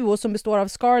anonym duo som består av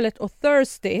Scarlet och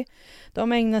Thirsty.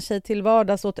 De ägnar sig till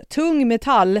vardags åt tung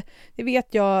metall. Det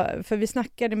vet jag, för vi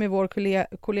snackade med vår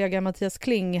kollega Mattias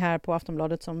Kling här på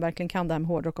Aftonbladet som verkligen kan det här med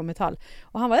hårdrock och metall.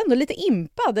 Och han var ändå lite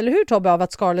impad, eller hur Tobbe, av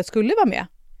att Scarlet skulle vara med?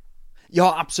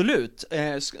 Ja, absolut.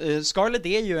 Scarlet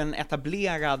är ju en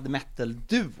etablerad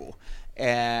metal-duo.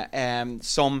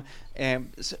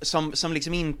 Som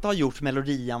liksom inte har gjort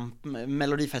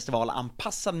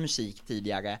Melodifestival-anpassad musik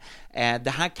tidigare. Det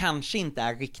här kanske inte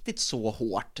är riktigt så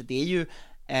hårt. Det är ju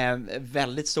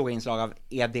väldigt stora inslag av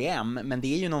EDM, men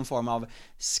det är ju någon form av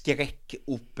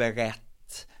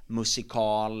skräckoperett,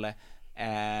 musikal,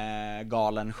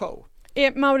 galen show.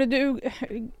 Mauri, du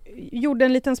gjorde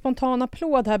en liten spontan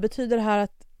applåd här. Betyder det här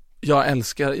att... Jag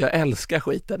älskar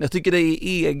skiten. Jag tycker det är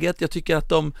eget. Jag tycker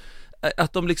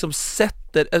att de liksom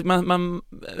sätter...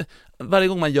 varje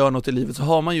gång man gör något i livet så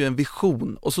har man ju en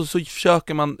vision. Och så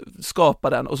försöker man skapa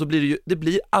den. Och så blir det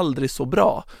blir aldrig så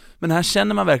bra. Men här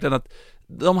känner man verkligen att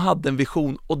de hade en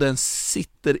vision och den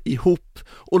sitter ihop.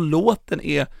 Och låten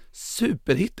är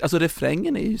superhit. Alltså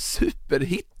refrängen är ju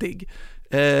superhittig.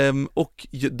 Och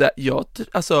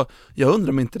jag undrar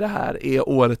om inte det här är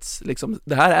årets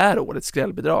det här är årets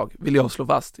skrällbidrag, vill jag slå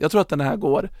fast. Jag tror att den här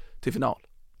går till final.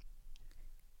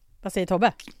 Vad säger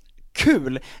Tobbe?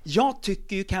 Kul! Jag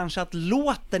tycker ju kanske att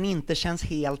låten inte känns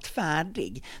helt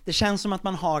färdig. Det känns som att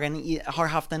man har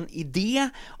haft en idé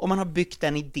och man har byggt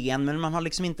den idén, men man har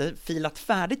liksom inte filat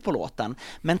färdigt på låten.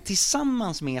 Men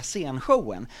tillsammans med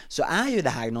scenshowen så är ju det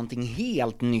här någonting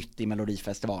helt nytt i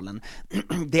Melodifestivalen.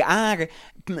 Det är,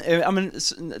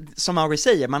 som Mauri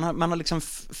säger, man har liksom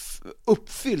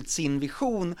uppfyllt sin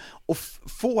vision och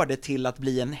får det till att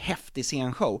bli en häftig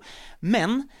scenshow.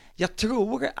 Men jag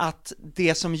tror att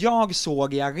det som jag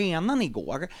såg i arenan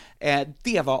igår,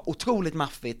 det var otroligt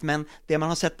maffigt, men det man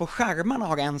har sett på skärmarna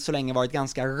har än så länge varit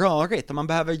ganska rörigt och man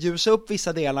behöver ljusa upp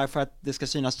vissa delar för att det ska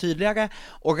synas tydligare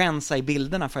och rensa i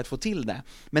bilderna för att få till det.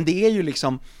 Men det är ju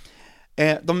liksom,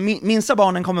 de minsta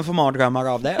barnen kommer få mardrömmar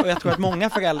av det och jag tror att många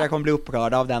föräldrar kommer bli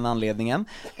upprörda av den anledningen.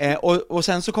 Och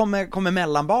sen så kommer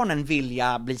mellanbarnen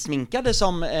vilja bli sminkade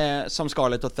som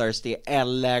Scarlet och Thirsty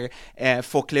eller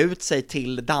få klä ut sig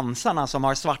till dansarna som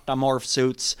har svarta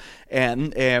morphsuits,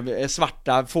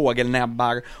 svarta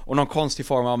fågelnäbbar och någon konstig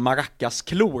form av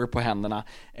maracasklor på händerna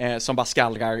som bara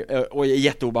skallrar och är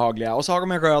jätteobehagliga. Och så har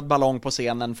de en röd ballong på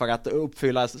scenen för att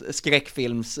uppfylla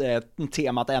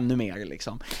skräckfilmstemat ännu mer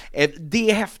liksom.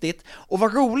 Det är häftigt. Och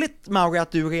vad roligt, Mauri,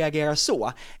 att du reagerar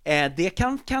så. Det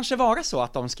kan kanske vara så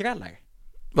att de skräller.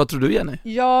 Vad tror du, Jenny?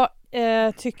 Jag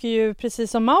tycker ju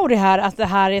precis som Mauri här att det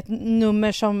här är ett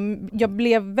nummer som jag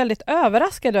blev väldigt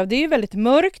överraskad av. Det är ju väldigt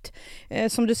mörkt,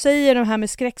 som du säger, de här med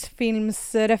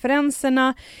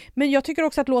skräckfilmsreferenserna. Men jag tycker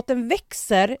också att låten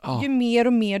växer ju mer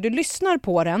och mer du lyssnar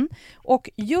på den. Och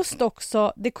just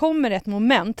också, det kommer ett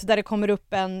moment där det kommer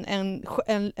upp en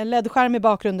LED-skärm i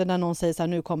bakgrunden där någon säger så här,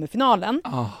 nu kommer finalen.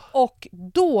 Och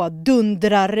då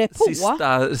dundrar det på.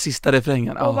 Sista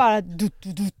refrängen. Och bara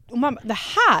och man,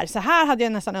 så här hade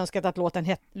jag nästan önskat att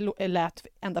låten lät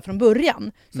ända från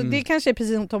början. Så det kanske är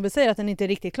precis som Tobbe säger att den inte är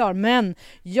riktigt klar. Men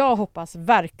jag hoppas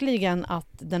verkligen att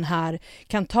den här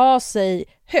kan ta sig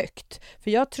högt.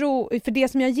 För det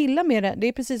som jag gillar med det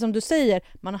är precis som du säger,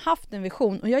 man har haft en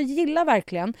vision. Och jag gillar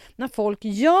verkligen när folk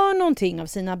gör någonting av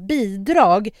sina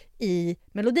bidrag i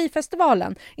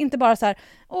Melodifestivalen. Inte bara så här,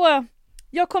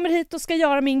 jag kommer hit och ska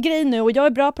göra min grej nu och jag är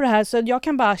bra på det här så jag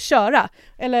kan bara köra.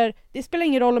 Eller det spelar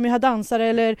ingen roll om jag har dansare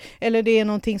eller det är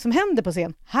någonting som händer på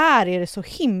scen. Här är det så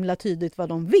himla tydligt vad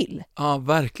de vill. Ja,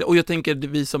 verkligen. Och jag tänker,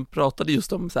 vi som pratade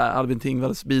just om så här, Albin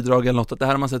Tingvalls bidrag eller något, att det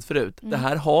här har man sett förut. Det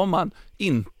här har man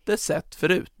inte sett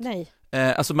förut. Nej.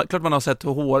 Alltså klart man har sett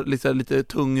lite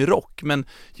tung rock, men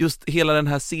just hela den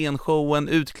här scenshowen,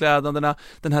 utklädandena,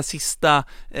 den här sista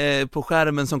på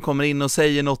skärmen som kommer in och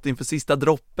säger något inför sista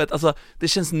droppet, alltså det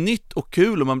känns nytt och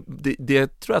kul och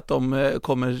det tror jag att de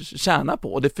kommer tjäna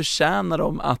på och det förtjänar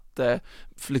de att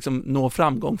liksom nå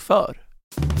framgång för.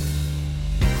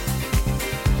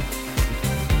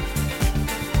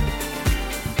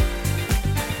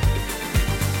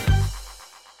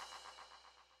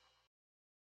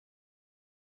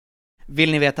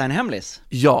 Vill ni veta en hemlis?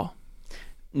 Ja.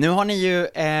 Nu har ni ju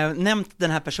nämnt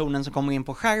den här personen som kommer in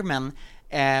på skärmen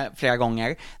flera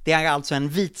gånger. Det är alltså en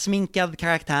vitsminkad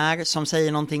karaktär som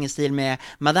säger någonting i stil med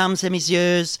Madame c'est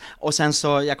Messieurs och sen så,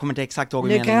 jag kommer inte exakt ihåg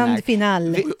Le Grand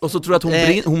Final. Och så tror jag att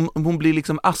hon blir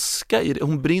liksom aska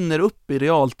hon brinner upp i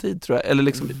realtid tror jag, eller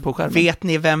liksom på skärmen. Vet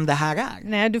ni vem det här är?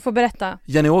 Nej, du får berätta.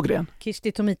 Jenny Ågren.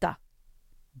 Kirsti Tomita.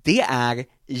 Det är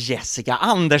Jessica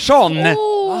Andersson!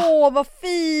 Vad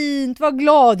fint, vad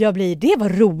glad jag blir. Det var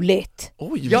roligt.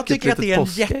 Oj, jag tycker att det är en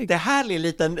påskägg. jättehärlig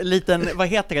liten vad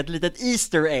heter det, ett litet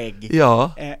Easter egg.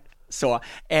 Ja.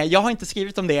 Jag har inte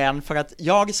skrivit om det än för att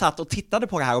jag satt och tittade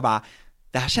på det här och bara,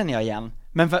 det här känner jag igen.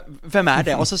 Men vem är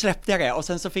det? Och så släppte jag det och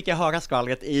sen så fick jag höra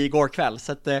skvallret igår kväll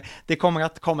så att det kommer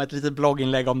att komma ett litet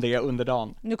blogginlägg om det under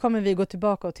dagen. Nu kommer vi gå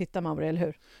tillbaka och titta, Mauri, eller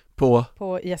hur?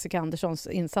 På Jessica Anderssons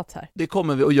insats här. Det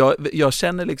kommer vi, och jag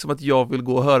känner liksom att jag vill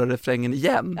gå och höra refrängen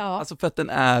igen. Ja. Alltså för att den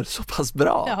är så pass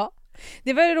bra. Ja.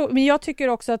 Det var men jag tycker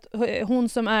också att hon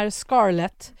som är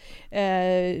Scarlet,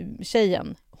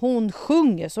 tjejen, hon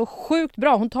sjunger så sjukt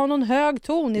bra. Hon tar någon hög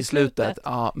ton i slutet.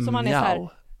 Ja, som man är så här,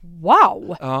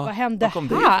 wow, vad hände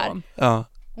här? Ja.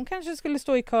 Hon kanske skulle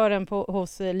stå i kören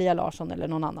hos Lia Larsson eller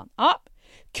någon annan. Ja,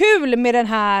 kul med den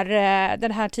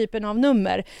här typen av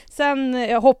nummer. Sen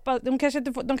jag hoppas de kanske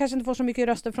inte får så mycket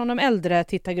röster från de äldre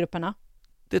tittargrupperna.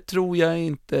 Det tror jag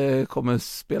inte kommer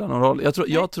spela någon roll.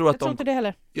 Jag tror att inte det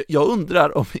heller. Jag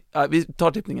undrar om vi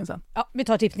tar tippningen sen. Ja, vi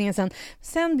tar tippningen sen.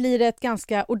 Sen blir det ett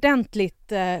ganska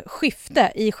ordentligt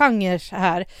skifte i genrer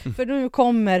här. För nu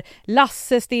kommer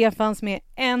Lasse Stefans med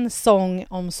en sång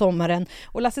om sommaren.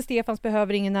 Och Lasse Stefans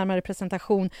behöver ingen närmare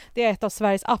presentation. Det är ett av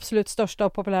Sveriges absolut största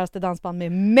och populäraste dansband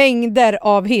med mängder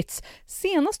av hits.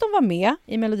 Senast de var med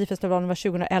i Melodifestivalen var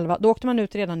 2011. Då åkte man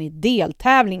ut redan i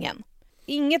deltävlingen.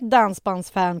 inget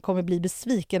dansbandsfan kommer bli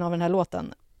besviken av den här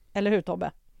låten. Eller hur,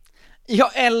 Tobbe? Jag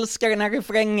älskar den här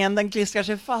refrängen, den klistrar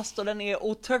sig fast och den är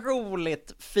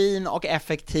otroligt fin och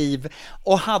effektiv.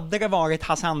 Och hade det varit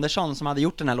Hasse Andersson som hade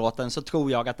gjort den här låten så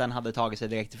tror jag att den hade tagit sig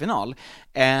direkt till final.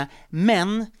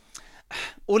 Men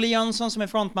Olle Jönsson som är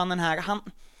frontmannen här,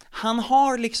 han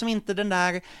har liksom inte den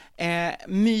där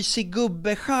mysig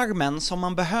gubbe-charmen som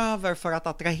man behöver för att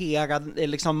attrahera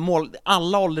liksom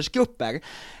alla åldersgrupper.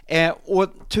 Och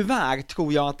tyvärr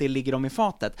tror jag att det ligger dem i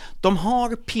fatet. De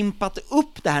har pimpat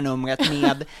upp det här numret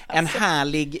med en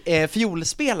härlig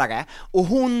fiolspelare. Och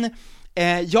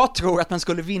jag tror att man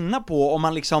skulle vinna på om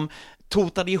man liksom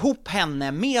totade ihop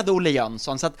henne med Olle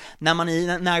Jönsson, så att när man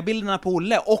i närbilderna på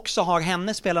Olle också har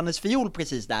henne spelandes fiol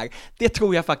precis där, det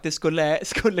tror jag faktiskt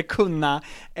skulle kunna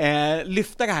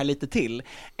lyfta det här lite till.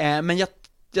 Men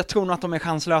jag tror nog att de är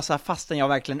chanslösa fastän jag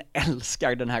verkligen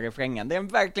älskar den här refrängen. Det är en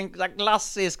verkligen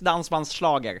klassisk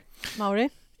dansbandsslager. Mauri?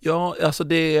 Ja, alltså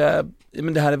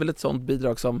men det här är väl ett sånt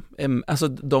bidrag som, alltså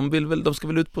de ska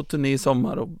väl ut på turné i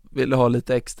sommar och vill ha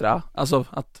lite extra,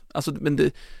 men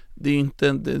det är ju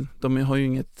inte, de har ju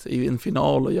inget i en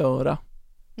final att göra.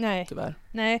 Nej. Tyvärr.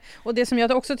 Nej, och det som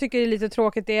jag också tycker är lite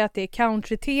tråkigt är att det är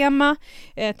country-tema.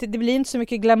 Det blir inte så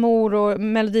mycket glamour och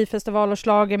Melodifestival och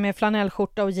slager med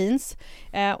flanellskjorta och jeans.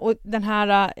 Och den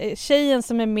här tjejen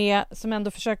som är med, som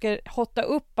ändå försöker hotta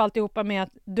upp alltihopa med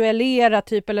att duellera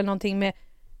typ eller någonting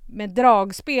med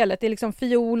dragspelet. Det är liksom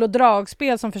fiol och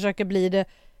dragspel som försöker bli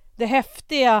det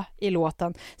häftiga i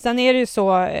låten. Sen är det ju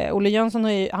så, Olle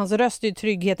Jönsson hans röst är ju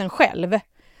tryggheten själv.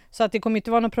 Så att det kommer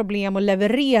inte vara något problem att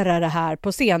leverera det här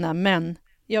på scenen. Men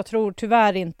jag tror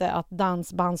tyvärr inte att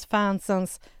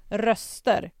dansbandsfansens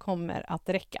röster kommer att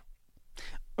räcka.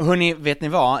 Hörrni, vet ni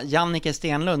vad? Jannike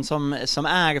Stenlund som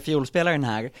är fiolspelaren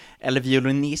här, eller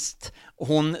violinist,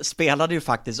 hon spelade ju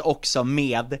faktiskt också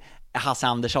med Hasse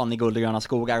Andersson i Guld och gröna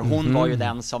skogar. Hon var ju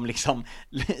den som liksom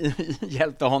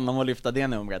hjälpte honom att lyfta det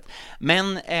numret.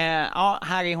 Men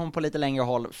här är hon på lite längre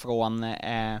håll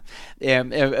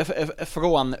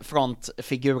från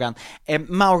frontfiguren.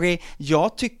 Mauri,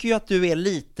 jag tycker ju att du är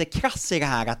lite krass i det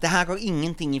här, att det här har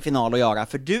ingenting i final att göra,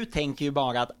 för du tänker ju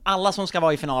bara att alla som ska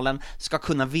vara i finalen ska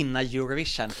kunna vinna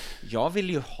Eurovision. Jag vill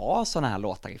ju ha såna här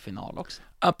låtar i final också.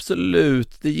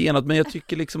 Absolut, det ger något, men jag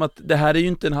tycker liksom att det här är ju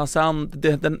inte en Hassan,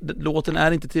 låten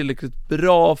är inte tillräckligt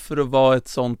bra för att vara ett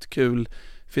sånt kul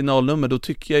finalnummer. Då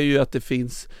tycker jag ju att det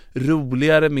finns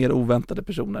roligare, mer oväntade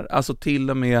personer. Alltså till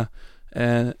och med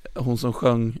hon som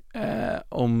sjöng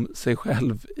om sig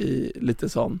själv i lite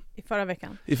sån I förra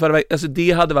veckan, alltså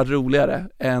det hade varit roligare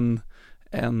än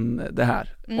det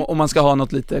här. Om man ska ha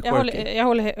något lite quirky.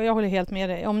 Jag håller helt med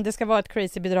dig. Om det ska vara ett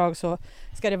crazy bidrag så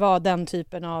ska det vara den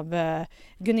typen av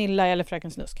Gunilla eller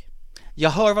Fröken Snusk. Jag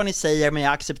hör vad ni säger, men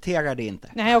jag accepterar det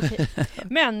inte. Nej, okej.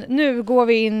 Men nu går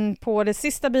vi in på det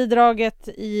sista bidraget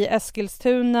i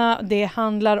Eskilstuna. Det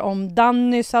handlar om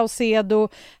Danny Saucedo.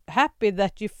 Happy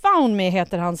that you found me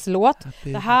heter hans låt.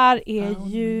 Det här är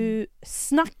ju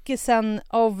snackisen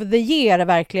of the year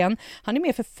verkligen. Han är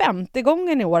med för 5:e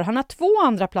gången i år. Han har 2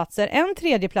 andra platser, en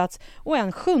 3:e plats och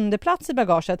en 7:e plats i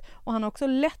bagaget. Och han har också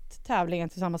lett tävlingen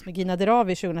tillsammans med Gina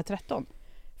Dirawi 2013.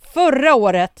 Förra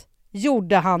året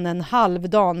gjorde han en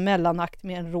halvdan mellanakt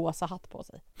med en rosa hatt på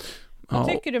sig. Vad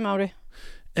tycker du, Mauri?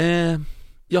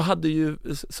 Jag hade ju,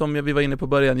 som vi var inne på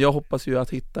början, jag hoppas ju att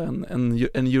hitta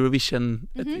en Eurovision,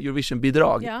 ett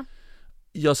Eurovision-bidrag. Ja.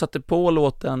 Jag satte på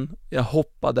låten, jag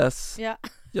hoppades,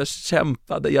 jag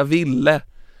kämpade, jag ville,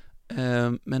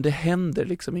 men det händer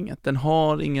liksom inget. Den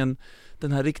har ingen,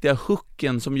 den här riktiga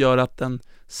hooken som gör att den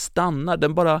stannar,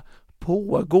 den bara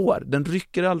pågår, den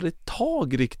rycker aldrig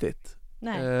tag riktigt.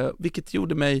 Vilket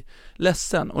gjorde mig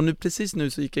ledsen. Och precis nu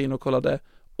så gick jag in och kollade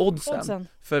oddsen.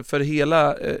 För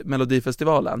hela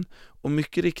Melodifestivalen. Och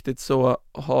mycket riktigt så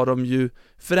har de ju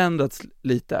förändrats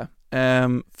lite.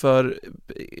 För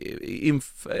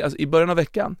i början av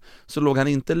veckan så låg han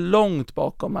inte långt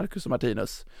bakom Marcus och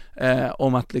Martinus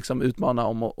om att liksom utmana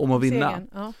om att vinna.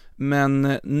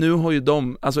 Men nu har ju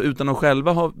de, alltså utan att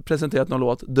själva ha presenterat någon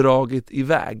låt, dragit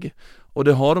iväg. Och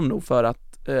det har de nog för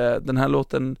att den här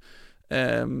låten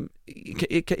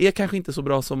är kanske inte så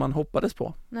bra som man hoppades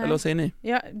på. Nej. Eller vad säger ni?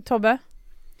 Ja, Tobbe?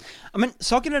 Ja, men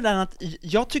saken är den att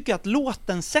jag tycker att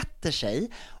låten sätter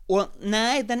sig, och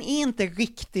nej, den är inte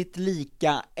riktigt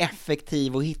lika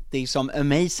effektiv och hittig som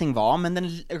Amazing var, men den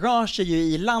rör sig ju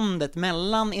i landet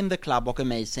mellan In the Club och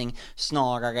Amazing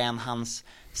snarare än hans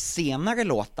senare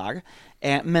låtar.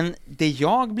 Men det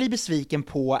jag blir besviken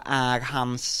på är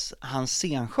hans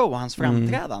scenshow och hans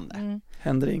framträdande.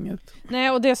 Händer inget.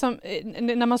 Nej, och det som,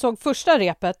 när man såg första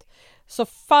repet så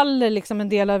faller liksom en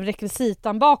del av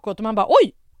rekvisitan bakåt och man bara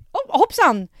oj,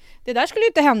 hoppsan, det där skulle ju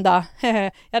inte hända.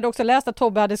 Jag hade också läst att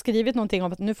Tobbe hade skrivit någonting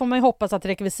om att nu får man ju hoppas att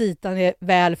rekvisitan är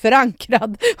väl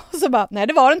förankrad. Och så bara, nej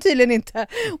det var den tydligen inte.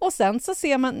 Och sen så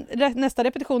ser man nästa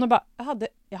repetition och bara,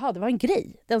 det var en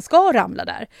grej. Den ska ramla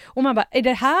där. Och man bara, är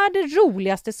det här det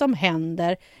roligaste som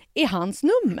händer i hans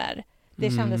nummer?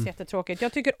 Det kändes jättetråkigt.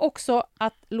 Jag tycker också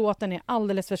att låten är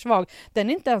alldeles för svag. Den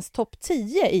är inte ens topp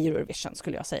 10 i Eurovision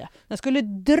skulle jag säga. Den skulle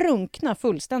drunkna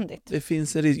fullständigt. Det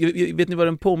finns en risk. Vet ni vad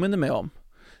den påminner mig om?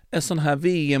 En sån här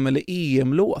VM- eller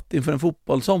EM-låt inför en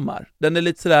fotbollssommar. Den är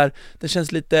lite sådär, den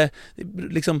känns lite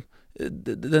liksom,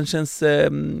 den känns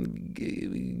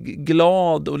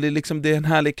glad och det är en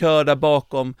härlig kör där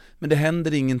bakom, men det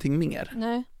händer ingenting mer.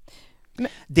 Nej.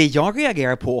 Det jag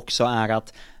reagerar på också är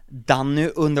att Danny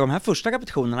under de här första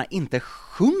repetitionerna inte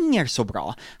sjunger så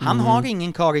bra. Han har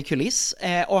ingen kör i kuliss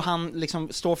och han liksom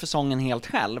står för sången helt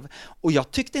själv. Och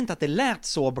jag tyckte inte att det lät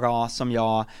så bra som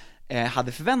jag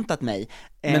hade förväntat mig.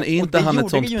 Men är inte han ett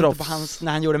sånt proffs? Inte på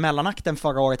när han gjorde mellanakten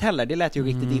förra året heller, det lät ju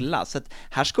riktigt illa. Så att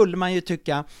här skulle man ju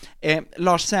tycka,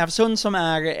 Lars Sävsund som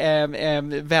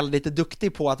är väldigt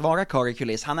duktig på att vara kör i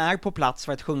kuliss, han är på plats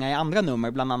för att sjunga i andra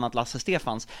nummer, bland annat Lasse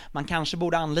Stefans. Man kanske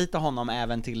borde anlita honom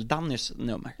även till Dannys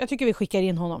nummer. Jag tycker vi skickar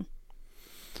in honom.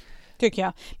 Tycker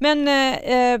jag. Men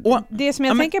det som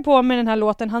jag tänker på med den här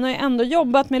låten, han har ju ändå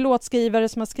jobbat med låtskrivare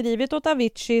som har skrivit åt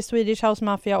Avicii, Swedish House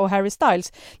Mafia och Harry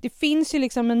Styles. Det finns ju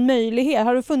liksom en möjlighet,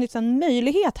 har det funnits en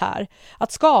möjlighet här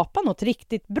att skapa något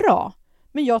riktigt bra.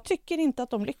 Men jag tycker inte att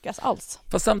de lyckas alls.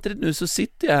 Fast samtidigt nu så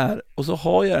sitter jag här och så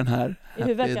har jag den här i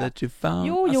huvudet, that you found.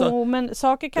 Jo, men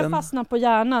saker kan fastna på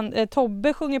hjärnan.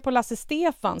 Tobbe sjunger på Lasse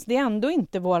Stefans. Det är ändå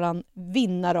inte våran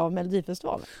vinnare av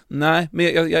Melodifestivalen. Nej, men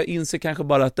jag inser kanske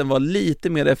bara att den var lite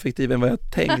mer effektiv än vad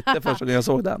jag tänkte först när jag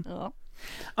såg den.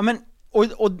 Ja, men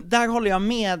och där håller jag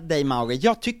med dig, Mauri.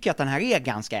 Jag tycker att den här är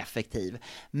ganska effektiv.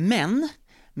 Men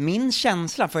min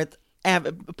känsla för att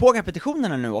på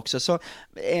repetitionerna nu också så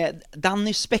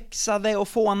Danny spexade och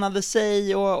fånade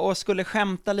sig och skulle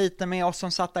skämta lite med oss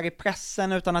som satt där i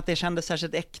pressen utan att det kändes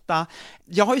särskilt äkta.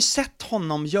 Jag har ju sett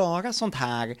honom göra sånt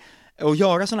här och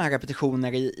göra såna här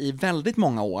repetitioner i väldigt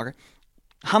många år.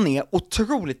 Han är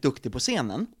otroligt duktig på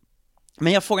scenen,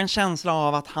 men jag får en känsla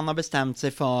av att han har bestämt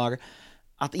sig för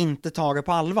att inte ta det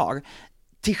på allvar.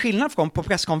 Till skillnad från på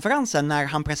presskonferensen när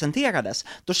han presenterades,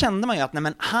 då kände man ju att nej,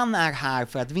 men han är här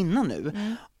för att vinna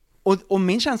nu. Och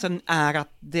min känsla är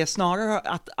att det snarare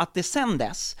att det sen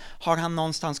dess har han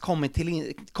någonstans kommit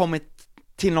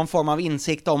till någon form av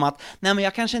insikt om att nej, men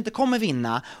jag kanske inte kommer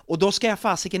vinna och då ska jag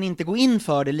fasiken inte gå in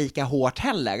för det lika hårt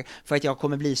heller för att jag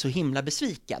kommer bli så himla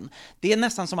besviken. Det är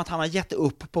nästan som att han har gett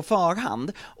upp på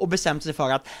förhand och bestämt sig för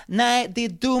att nej, det är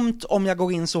dumt om jag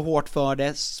går in så hårt för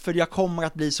det för jag kommer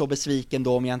att bli så besviken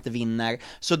då om jag inte vinner,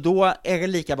 så då är det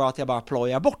lika bra att jag bara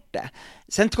plojar bort det.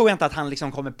 Sen tror jag inte att han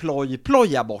liksom kommer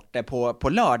ploja bort det på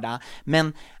lördag,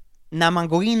 men när man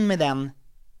går in med den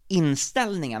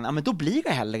inställningen, ja men då blir det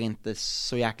heller inte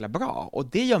så jäkla bra, och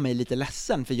det gör mig lite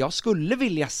ledsen för jag skulle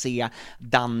vilja se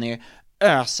Danny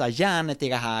ösa järnet i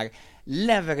det här,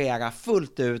 leverera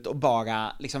fullt ut och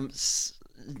bara liksom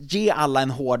ge alla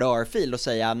en hård örfil och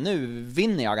säga nu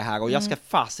vinner jag det här och jag ska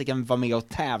fasiken vara med och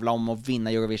tävla om att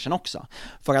vinna Eurovision också.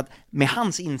 För att med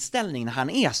hans inställning när han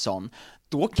är sån,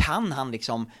 då kan han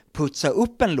liksom putsa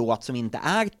upp en låt som inte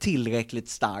är tillräckligt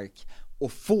stark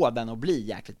och få den att bli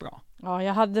jäkligt bra. Ja,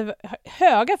 jag hade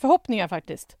höga förhoppningar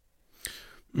faktiskt.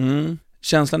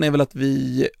 Känslan är väl att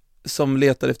vi som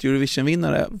letar efter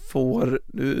Eurovision-vinnare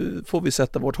får vi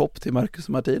sätta vårt hopp till Marcus och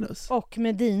Martinus. Och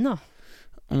Medina.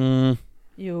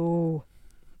 Jo.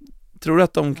 Tror du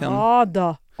att de kan... Ja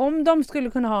då. Om de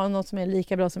skulle kunna ha något som är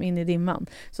lika bra som In i dimman,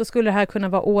 så skulle det här kunna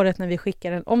vara året när vi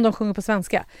skickar en, om de sjunger på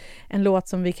svenska, en låt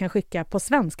som vi kan skicka på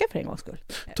svenska för en gångs skull.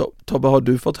 Tobbe, har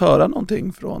du fått höra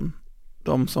någonting från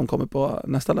de som kommer på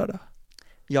nästa lördag?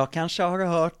 Jag kanske har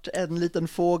hört en liten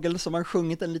fågel som har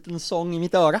sjungit en liten sång i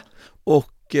mitt öra.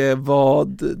 Och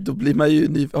då blir man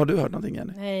ju har du hört någonting,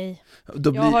 Jenny? Nej,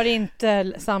 jag har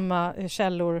inte samma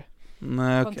källor.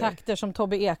 Nej, kontakter som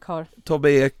Tobbe Ek har.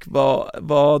 Tobbe Ek,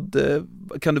 vad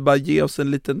kan du bara ge oss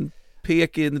en liten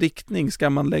pek i en riktning? Ska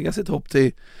man lägga sitt hopp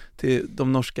till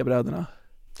de norska bröderna?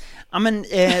 Ja, men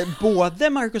både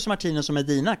Marcus och Martinus och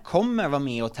Medina kommer vara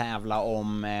med och tävla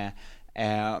om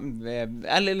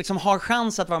eller liksom har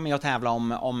chans att vara med och tävla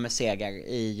om seger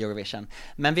i Eurovision.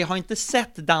 Men vi har inte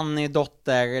sett Har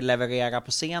Dotter leverera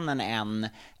på scenen än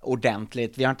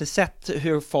ordentligt. Vi har inte sett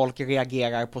hur folk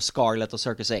reagerar på Scarlet och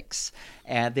Circus X.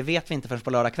 Det vet vi inte förrän på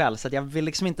lördag kväll, så att jag vill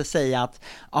liksom inte säga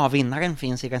att vinnaren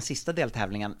finns i den sista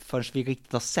deltävlingen förrän vi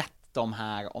riktigt har sett de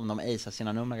här, om de acear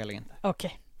sina nummer eller inte.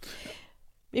 Okej.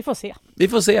 Vi får se. Vi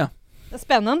får se.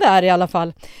 Spännande är det i alla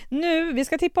fall. Nu, vi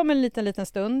ska tippa om en liten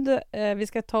stund. Vi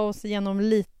ska ta oss igenom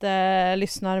lite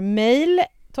lyssnarmail.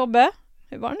 Tobbe,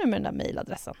 hur var det nu med den där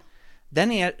mailadressen?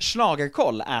 Den är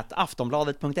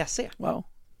slagerkoll@aftonbladet.se. Wow.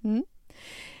 Mm.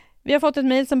 Vi har fått ett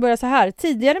mejl som börjar så här.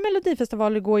 Tidigare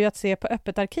Melodifestivaler går ju att se på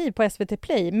öppet arkiv på SVT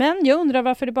Play. Men jag undrar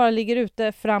varför det bara ligger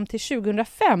ute fram till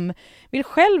 2005. Vill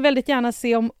själv väldigt gärna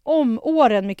se om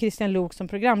åren med Christian Luuk som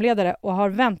programledare och har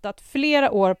väntat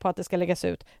flera år på att det ska läggas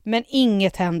ut. Men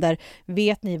inget händer.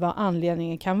 Vet ni vad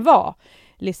anledningen kan vara?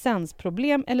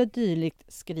 Licensproblem eller dylikt,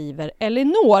 skriver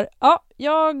Elinor. Ja,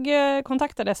 jag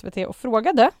kontaktade SVT och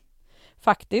frågade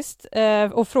faktiskt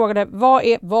och frågade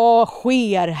vad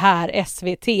sker här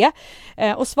SVT?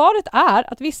 Och svaret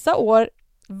är att vissa år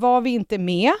var vi inte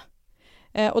med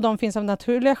och de finns av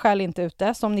naturliga skäl inte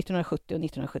ute, som 1970 och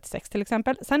 1976 till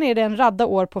exempel. Sen är det en radda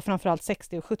år på framförallt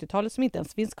 60- och 70-talet som inte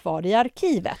ens finns kvar i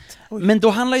arkivet. Men då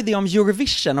handlar ju det om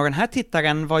Eurovision, och den här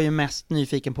tittaren var ju mest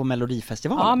nyfiken på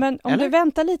Melodifestivalen. Ja, men om du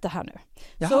väntar lite här nu.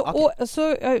 Jaha,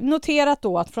 så noterat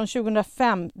då att från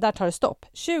 2005, där tar det stopp.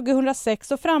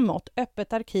 2006 och framåt,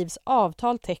 öppet arkivs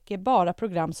avtal täcker bara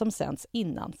program som sänds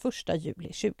innan 1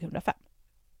 juli 2005.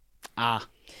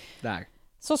 Där.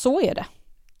 Så är det.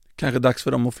 Kanske dags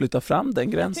för dem att flytta fram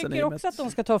den gränsen. Jag tycker också att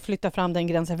de ska ta och flytta fram den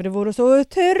gränsen, för det vore så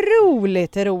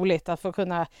otroligt roligt att få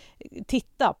kunna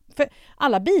titta. För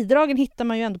alla bidragen hittar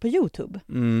man ju ändå på YouTube.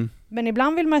 Mm. Men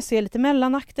ibland vill man se lite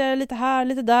mellanakter, lite här,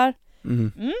 lite där.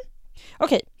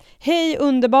 Okej. Hej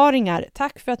underbaringar,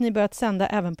 tack för att ni börjat sända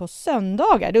även på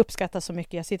söndagar. Det uppskattas så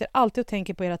mycket. Jag sitter alltid och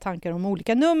tänker på era tankar om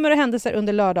olika nummer och händelser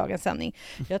under lördagens sändning.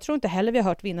 Jag tror inte heller vi har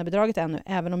hört vinnarbidraget ännu,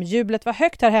 även om jublet var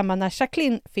högt här hemma när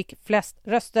Jacqueline fick flest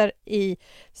röster i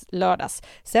lördags.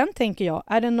 Sen tänker jag,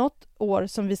 är det något år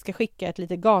som vi ska skicka ett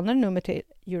lite galnare nummer till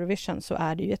Eurovision, så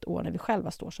är det ju ett år när vi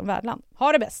själva står som värdland.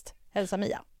 Ha det bäst, hälsa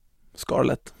Mia.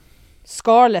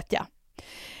 Scarlet, ja.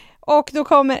 Och då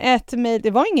kommer ett mejl.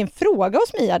 Det var ingen fråga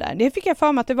hos Mia där. Det fick jag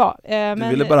för mig att det var. Du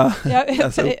ville bara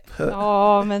läsa upp.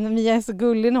 Ja, men Mia är så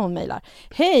gullig när hon mejlar.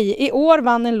 Hej, i år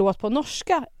vann en låt på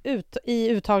norska i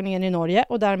uttagningen i Norge.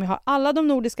 Och därmed har alla de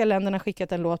nordiska länderna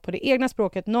skickat en låt på det egna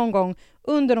språket någon gång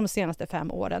under de senaste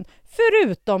 5 åren.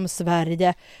 Förutom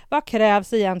Sverige. Vad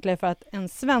krävs egentligen för att en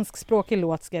svenskspråkig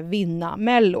låt ska vinna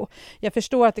Mello? Jag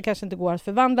förstår att det kanske inte går att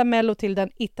förvandla Mello till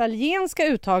den italienska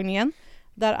uttagningen,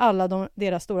 där alla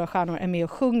deras stora stjärnor är med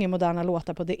och sjunger moderna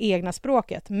låtar på det egna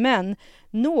språket. Men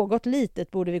något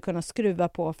litet borde vi kunna skruva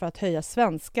på för att höja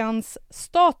svenskans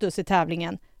status i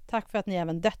tävlingen. Tack för att ni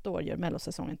även detta år gör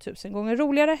Mellosäsongen 1000 gånger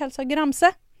roligare. Hälsa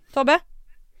Gramse. Tobbe?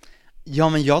 Ja,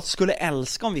 men jag skulle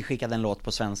älska om vi skickade en låt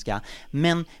på svenska.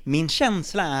 Men min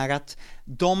känsla är att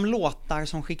de låtar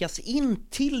som skickas in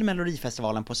till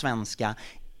Melodifestivalen på svenska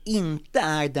inte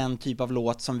är den typ av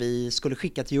låt som vi skulle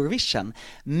skicka till Eurovision.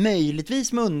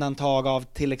 Möjligtvis med undantag av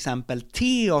till exempel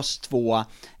Teos 2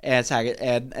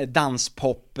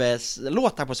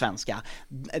 danspop-låtar på svenska.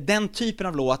 Den typen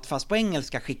av låt, fast på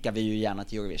engelska, skickar vi ju gärna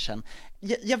till Eurovision.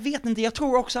 Jag vet inte, jag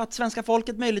tror också att svenska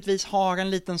folket möjligtvis har en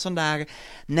liten sån där,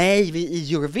 nej,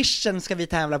 i Eurovision ska vi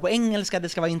tävla på engelska, det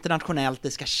ska vara internationellt,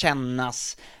 det ska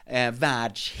kännas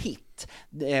världshit.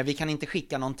 Vi kan inte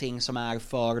skicka någonting som är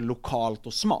för lokalt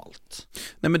och smalt.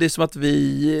 Nej, men det är som att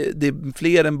det är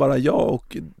fler än bara jag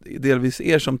och delvis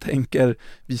er som tänker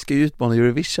vi ska ju utmana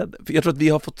Eurovision. För jag tror att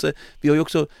vi har ju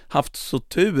också haft så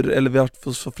tur, eller vi har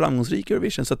haft så framgångsrik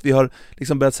Eurovision, så att vi har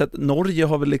liksom börjat se att Norge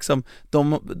har väl liksom,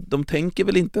 de tänker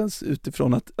väl inte ens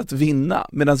utifrån att vinna,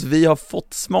 medan vi har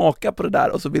fått smaka på det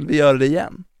där och så vill vi göra det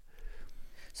igen.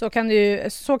 Så kan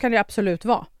det absolut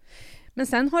vara. Men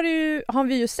sen har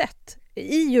vi ju sett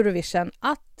i Eurovision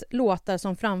att låtar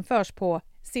som framförs på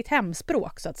sitt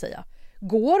hemspråk, så att säga,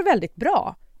 går väldigt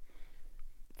bra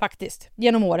faktiskt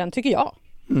genom åren, tycker jag.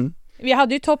 Vi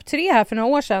hade ju topp 3 här för några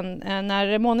år sedan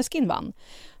när Måneskin vann.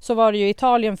 så var det ju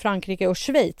Italien, Frankrike och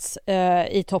Schweiz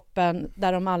i toppen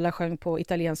där de alla sjöng på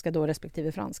italienska då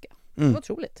respektive franska. Det var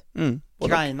otroligt.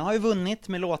 Ukraina har ju vunnit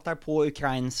med låtar på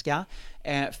ukrainska.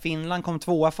 Finland kom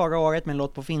 2 förra året med en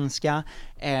låt på finska.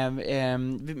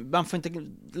 Man får inte,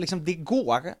 liksom, det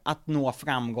går att nå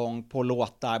framgång på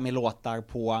med låtar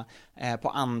på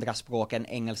andra språk än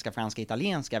engelska, franska,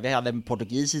 italienska. Vi hade en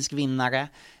portugisisk vinnare.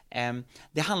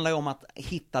 Det handlar ju om att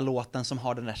hitta låten som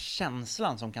har den där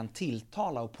känslan som kan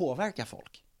tilltala och påverka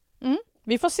folk.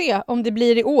 Vi får se om det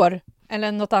blir i år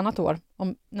eller något annat år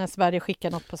när Sverige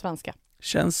skickar något på svenska.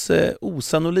 Känns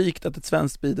osannolikt att ett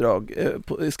svenskt bidrag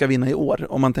ska vinna i år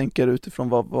om man tänker utifrån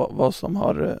vad som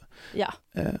har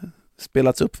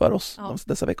spelats upp för oss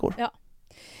dessa veckor. Ja.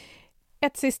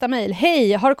 Ett sista mejl.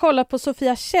 Hej, har kollat på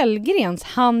Sofia Källgrens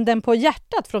Handen på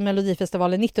hjärtat från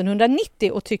Melodifestivalen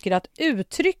 1990 och tycker att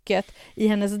uttrycket i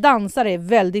hennes dansare är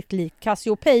väldigt likt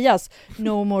Cassiopeias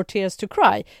No More Tears to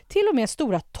Cry. Till och med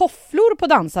stora tofflor på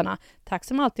dansarna. Tack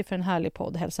som alltid för en härlig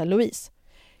podd. Hälsa Louise.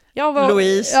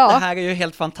 Louise, det här är ju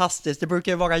helt fantastiskt. Det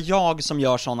brukar ju vara jag som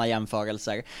gör sådana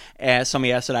jämförelser som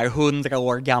är sådär 100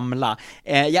 år gamla.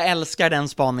 Jag älskar den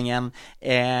spaningen.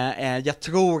 Jag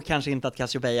tror kanske inte att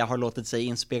Cassiopeia har låtit sig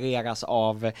inspireras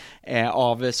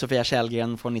av Sofia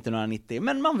Källgren från 1990,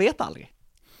 men man vet aldrig.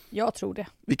 Jag tror det.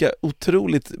 Vilka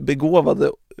otroligt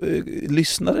begåvade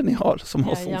lyssnare ni har som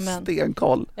har sån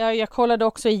stenkoll. Ja, jag kollade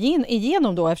också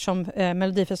igenom då eftersom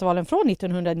Melodifestivalen från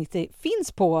 1990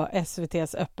 finns på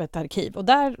SVT:s öppet arkiv. Och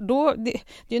det är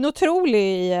en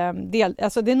otrolig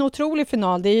alltså det är en otrolig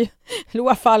final. Det är ju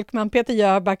Loa Falkman, Peter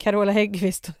Jöback, Carola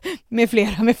Häggkvist med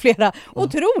flera.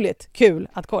 Otroligt kul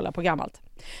att kolla på gammalt.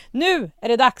 Nu är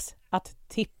det dags att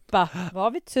tippa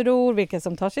vad vi tror, vilka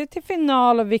som tar sig till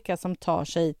final och vilka som tar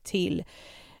sig till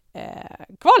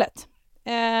kvalet.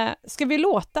 Ska vi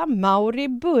låta Mauri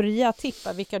börja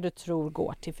tippa vilka du tror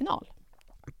går till final?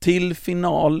 Till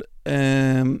final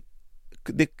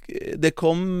det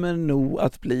kommer nog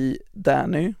att bli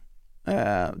Danny.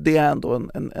 Det är ändå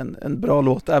en bra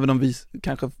låt, även om vi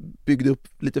kanske byggde upp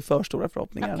lite för stora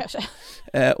förhoppningar.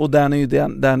 Och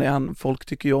Danny, folk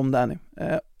tycker ju om Danny.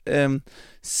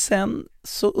 Sen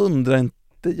så undrar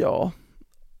inte jag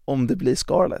om det blir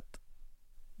Scarlet.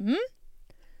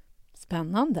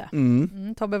 Spännande.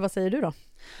 Tobbe, vad säger du då?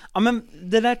 Ja, men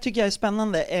det där tycker jag är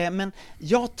spännande, men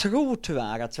jag tror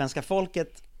tyvärr att svenska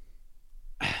folket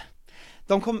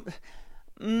och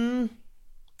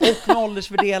med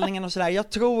åldersfördelningen och sådär, jag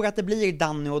tror att det blir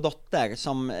Danny och Dotter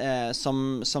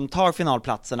som tar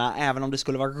finalplatserna, även om det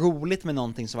skulle vara roligt med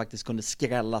någonting som faktiskt kunde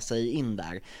skrälla sig in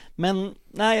där. Men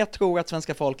nej, jag tror att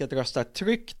svenska folket röstar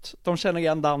tryggt. De känner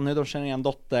igen Danny, de känner igen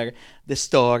Dotter. Det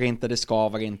stör inte, det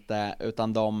skaver inte,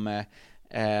 utan de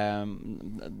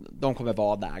kommer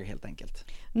vara där helt enkelt.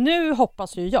 Nu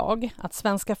hoppas ju jag att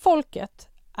svenska folket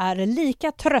är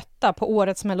lika trötta på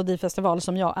årets Melodifestival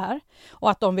som jag är,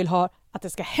 och att de vill ha att det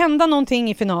ska hända någonting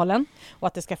i finalen och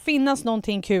att det ska finnas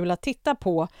någonting kul att titta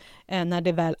på när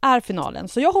det väl är finalen.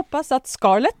 Så jag hoppas att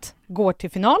Scarlet går till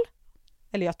final,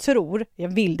 eller jag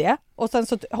vill det, och sen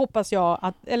så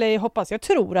jag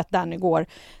tror att Danny går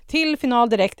till final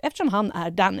direkt eftersom han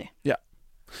är Danny. Ja.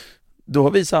 Då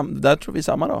har vi där tror vi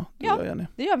samma då. Ja,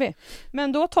 det gör vi.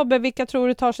 Men då Tobbe, vilka tror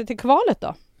du tar sig till kvalet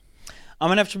då? Ja,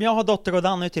 men eftersom jag har Dotter och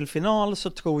Danny till final så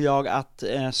tror jag att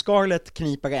Scarlet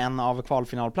kniper en av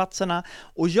kvalfinalplatserna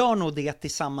och gör nog det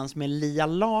tillsammans med Lia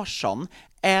Larsson.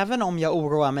 Även om jag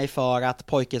oroar mig för att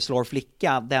pojke slår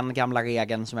flicka, den gamla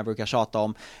regeln som jag brukar tjata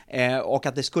om, och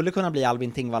att det skulle kunna bli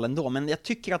Albin Tingvall ändå. Men jag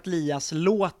tycker att Lias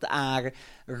låt är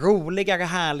roligare,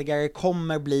 härligare,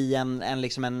 kommer bli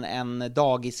en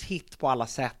dagishit på alla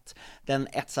sätt. Den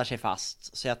etsar sig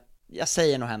fast, så jag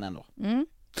säger nog henne ändå.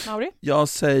 Mauri? Jag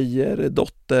säger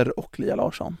Dotter och Lia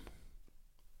Larsson.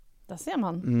 Där ser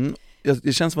man.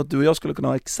 Det känns som att du och jag skulle kunna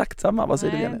ha exakt samma. Vad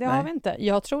säger du? Nej, det har vi inte.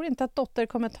 Jag tror inte att Dotter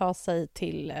kommer ta sig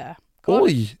till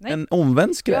Oj, en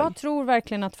omvänd skräll. Jag tror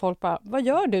verkligen att folk bara, vad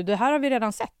gör du? Det här har vi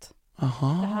redan sett.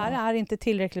 Aha. Det här är inte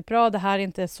tillräckligt bra. Det här är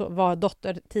inte så vad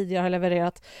Dotter tidigare har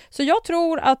levererat. Så jag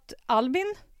tror att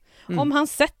Albin, om han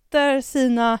sätter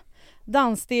sina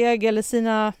danssteg eller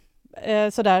sina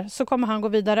sådär, så kommer han gå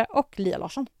vidare, och Lia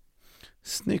Larsson.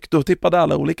 Snyggt, då tippade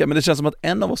alla olika, men det känns som att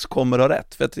en av oss kommer att ha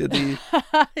rätt, för att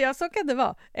ja, så kan det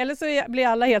vara. Eller så blir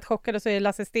alla helt chockade, så är det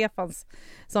Lasse Stefans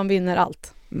som vinner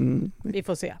allt. Vi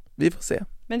får se.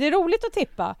 Men det är roligt att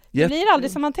tippa. Det blir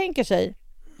aldrig som man tänker sig.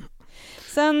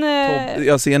 Sen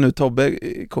jag ser nu Tobbe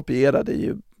kopierade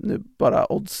ju nu bara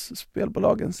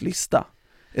odds-spelbolagens lista.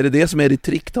 Är det som är ditt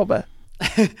trick, Tobbe?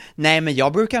 Nej, men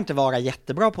jag brukar inte vara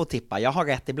jättebra på att tippa. Jag har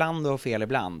rätt ibland och fel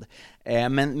ibland.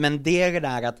 Men det är det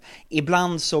där att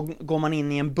ibland så går man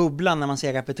in i en bubbla när man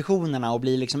ser repetitionerna och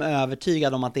blir liksom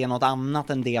övertygad om att det är något annat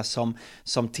än det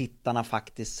som tittarna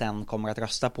faktiskt sen kommer att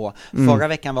rösta på. Förra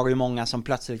veckan var det ju många som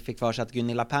plötsligt fick för sig att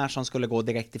Gunilla Persson skulle gå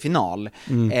direkt till final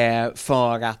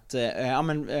för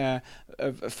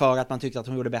att man tyckte att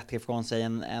hon gjorde bättre ifrån sig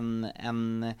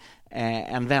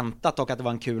än väntat och att det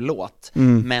var en kul låt.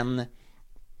 Men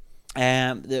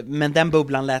den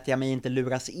bubblan lät jag mig inte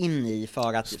luras in i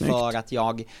för att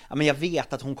jag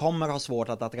vet att hon kommer ha svårt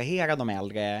att attrahera de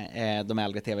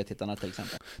äldre tv-tittarna till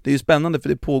exempel. Det är ju spännande för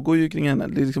det pågår ju kring henne.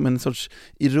 Det är liksom en sorts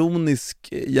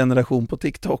ironisk generation på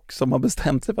TikTok som har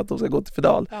bestämt sig för att de ska gå till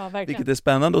final. Ja, verkligen. Vilket är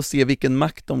spännande att se vilken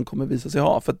makt de kommer visa sig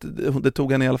ha, för att det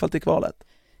tog henne i alla fall till kvalet.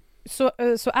 Så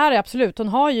är det absolut. Hon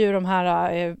har ju de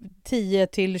här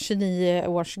 10-29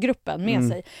 årsgruppen med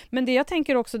sig. Men det jag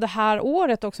tänker också det här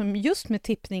året också just med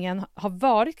tippningen har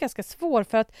varit ganska svår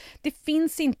för att det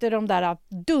finns inte de där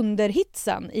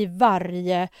dunderhitsen i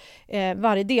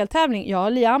varje deltävling. Ja,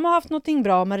 Liam har haft någonting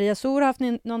bra, Maria Sor har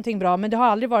haft någonting bra, men det har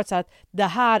aldrig varit så att det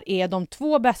här är de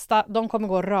 2 bästa, de kommer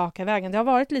gå raka vägen. Det har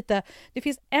varit lite, det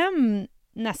finns en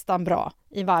nästan bra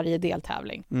i varje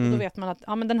deltävling. Och då vet man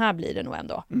att men den här blir det nog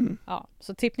ändå. Ja,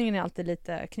 så tippningen är alltid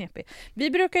lite knepig.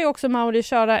 Vi brukar ju också, Mauri,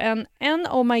 köra en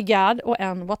Oh my god och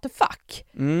en What the fuck.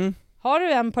 Har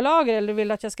du en på lager eller vill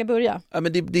du att jag ska börja? Ja,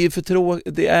 men det är för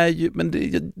tråkigt. Det är ju, men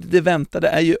det väntade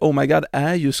är ju Oh my god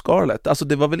är ju Scarlet. Alltså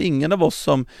det var väl ingen av oss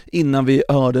som innan vi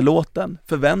hörde låten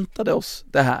förväntade oss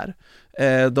det här.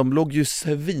 De låg ju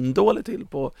svindåligt till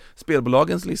på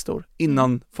spelbolagens listor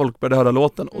innan folk började höra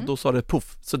låten och då sa det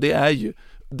puff. Så det är ju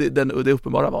det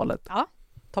uppenbara valet. Ja,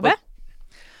 Tobbe?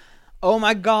 Oh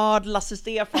my god, Lasse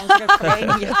Stefans refräng.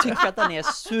 Jag tycker att den är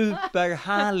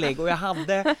superhärlig och jag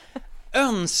hade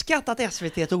önskat att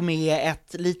SVT tog med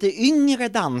ett lite yngre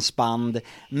dansband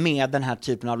med den här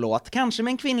typen av låt. Kanske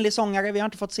med en kvinnlig sångare. Vi har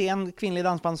inte fått se en kvinnlig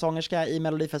dansbandssångerska i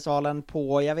Melodifestivalen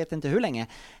på jag vet inte hur länge.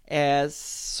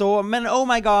 Men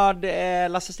oh my god,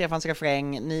 Lasse Stefans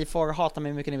refräng. Ni får hata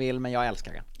mig hur mycket ni vill, men jag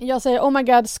älskar den. Jag säger oh my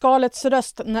god, Scarlets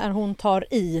röst när hon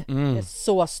tar i. Det är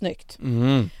så snyggt.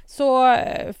 Så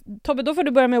Tobbe, då får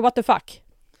du börja med What the fuck.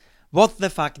 What the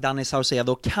fuck, Danny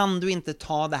Saucedo, kan du inte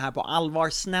ta det här på allvar?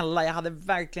 Snälla, jag hade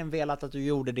verkligen velat att du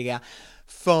gjorde det.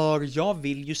 För jag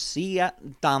vill ju se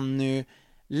Danny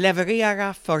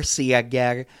leverera för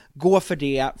seger, gå för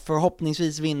det,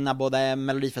 förhoppningsvis vinna både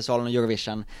Melodifestivalen och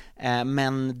Eurovision.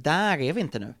 Men där är vi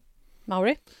inte nu.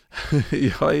 Mauri?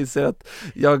 Jag inser att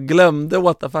jag glömde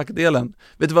what the fuck-delen.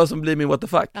 Vet du vad som blir min what the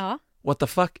fuck? Ja. What the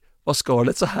fuck, var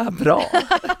Scarlet så här bra?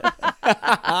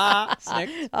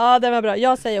 Ja, det var bra.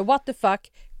 Jag säger what the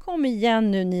fuck. Kom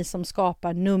igen nu ni som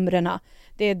skapar numrena.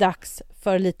 Det är dags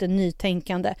för lite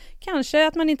nytänkande. Kanske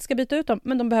att man inte ska byta ut dem,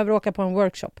 men de behöver åka på en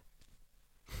workshop.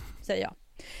 Säger jag.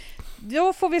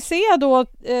 Då får vi se då,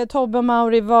 Tobbe och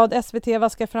Mauri, vad SVT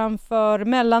vaskar fram för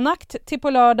mellanakt till på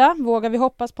lördag. Vågar vi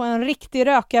hoppas på en riktig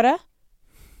rökare?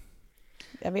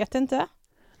 Jag vet inte.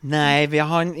 Nej, vi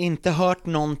har inte hört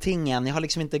någonting än. Jag har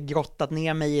liksom inte grottat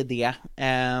ner mig i det.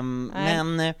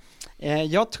 Men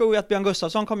jag tror att Björn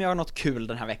Gustafsson kommer göra något kul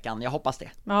den här veckan. Jag hoppas det.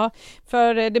 Ja,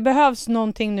 för det behövs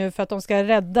någonting nu för att de ska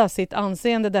rädda sitt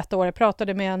anseende detta år. Jag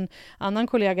pratade med en annan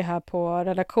kollega här på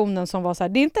redaktionen som var så här: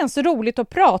 det är inte ens roligt att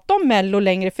prata om Mello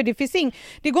längre, för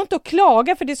det går inte att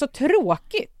klaga för det är så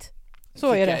tråkigt.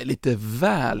 Så är det. Det är lite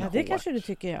väl Ja, det kanske du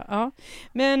tycker jag. Ja.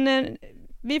 Men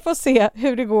vi får se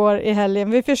hur det går i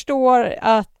helgen. Vi förstår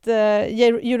att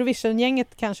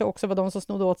Eurovision-gänget kanske också var de som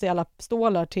snodde åt sig alla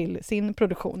stålar till sin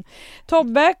produktion.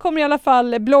 Tobbe kommer i alla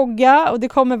fall blogga och det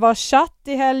kommer vara chatt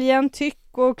i helgen, tyck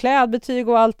och klädbetyg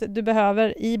och allt du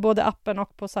behöver i både appen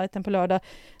och på sajten på lördag.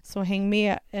 Så häng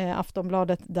med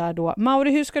Aftonbladet där då.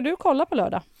 Mauri, hur ska du kolla på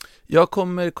lördag? Jag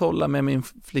kommer kolla med min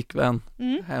flickvän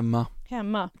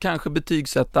hemma. Kanske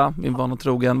betygsätta min van och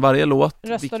trogen varje låt.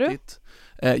 Röstar viktigt.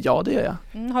 Ja, det gör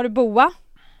jag. Har du boa?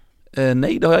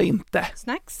 Nej, det har jag inte.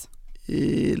 Snacks?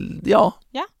 Ja.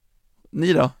 Ja.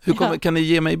 Ni då? Kan ni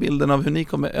ge mig bilden av hur ni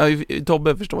kommer? Ja,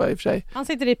 Tobbe förstår jag i och för sig. Han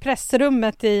sitter i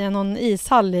pressrummet i någon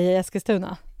ishall i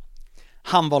Eskilstuna.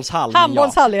 Handbollshall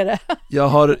är det.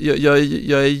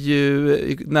 Jag är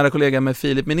ju nära kollega med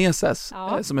Filip Meneses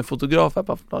som är fotograf här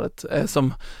på Aftonbladet.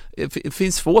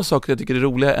 Finns få saker jag tycker är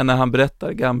roliga än när han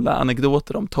berättar gamla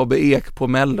anekdoter om Tobbe Ek på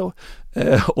Mello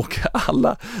och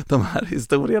alla de här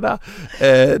historierna.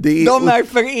 De är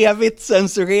för evigt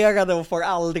censurerade och får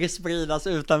aldrig spridas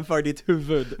utanför ditt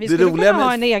huvud. Vi skulle kunna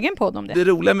ha en egen podd om det. Det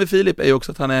roliga med Filip är ju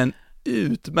också att han är en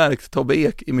utmärkt Tobbe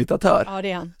Ek imitatör. Ja,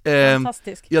 det är han.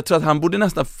 Fantastisk. Jag tror att han borde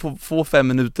nästan få 5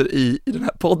 minuter i den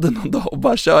här podden någon dag och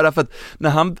bara köra, för att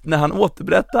när han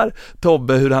återberättar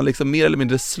Tobbe hur han liksom mer eller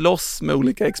mindre slåss med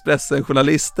olika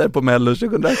Expressen-journalister på Mello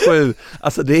 2007,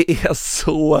 alltså det är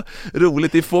så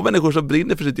roligt. Det är få människor som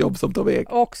brinner för sitt jobb som Tobbe Ek.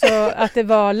 Också att det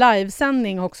var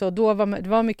livesändning också, då det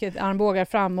var mycket armbågar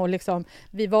fram och liksom,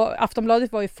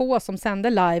 Aftonbladet var ju få som sände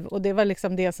live och det var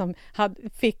liksom det som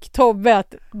fick Tobbe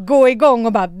att gå igång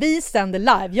och bara, vi sänder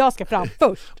live, jag ska fram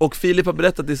först. Och Filip har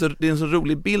berättat att det är en så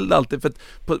rolig bild alltid, för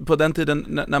att på den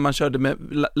tiden när man körde med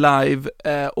live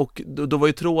och då var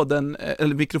ju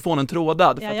mikrofonen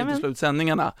trådad för att inte slå ut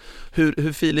sändningarna,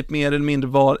 hur Filip mer eller mindre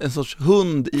var en sorts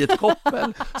hund i ett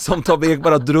koppel som Tobbe Ek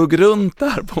bara drog runt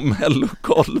där på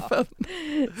Mellogolfen.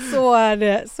 Så är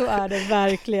det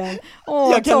verkligen.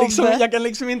 Jag kan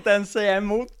liksom inte ens säga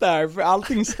emot där, för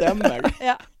allting stämmer.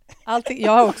 Ja.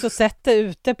 Jag har också sett det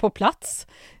ute på plats.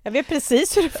 Jag vet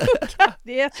precis hur det funkar.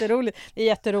 Det är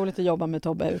jätteroligt att jobba med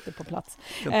Tobbe ute på plats.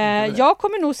 Jag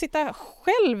kommer nog sitta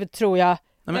själv, tror jag,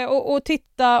 och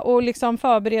titta och liksom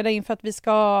förbereda inför att vi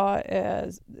ska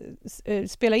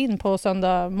spela in på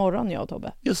söndag morgon, jag och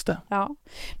Tobbe. Just det. Ja.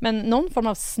 Men någon form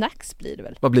av snacks blir det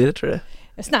väl. Vad blir det, tror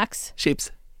du? Snacks?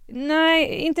 Chips? Nej,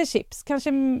 inte chips.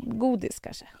 Kanske godis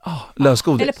kanske.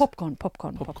 Lösgodis. Eller popcorn.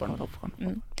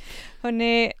 Mm.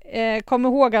 Hörrni, kom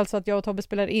ihåg alltså att jag och Tobbe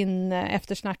spelar in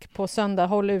eftersnack på söndag.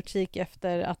 Håll utkik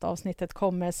efter att avsnittet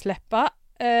kommer släppa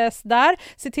där.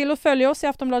 Se till att följa oss i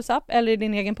Aftonbladets app eller i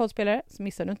din egen poddspelare, så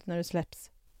missar du inte när det släpps.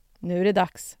 Nu är det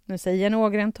dags. Nu säger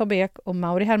Ågren, Tobbe Ek och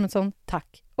Mauri Hermundsson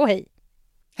tack och hej.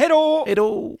 Hej då! Hej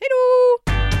då!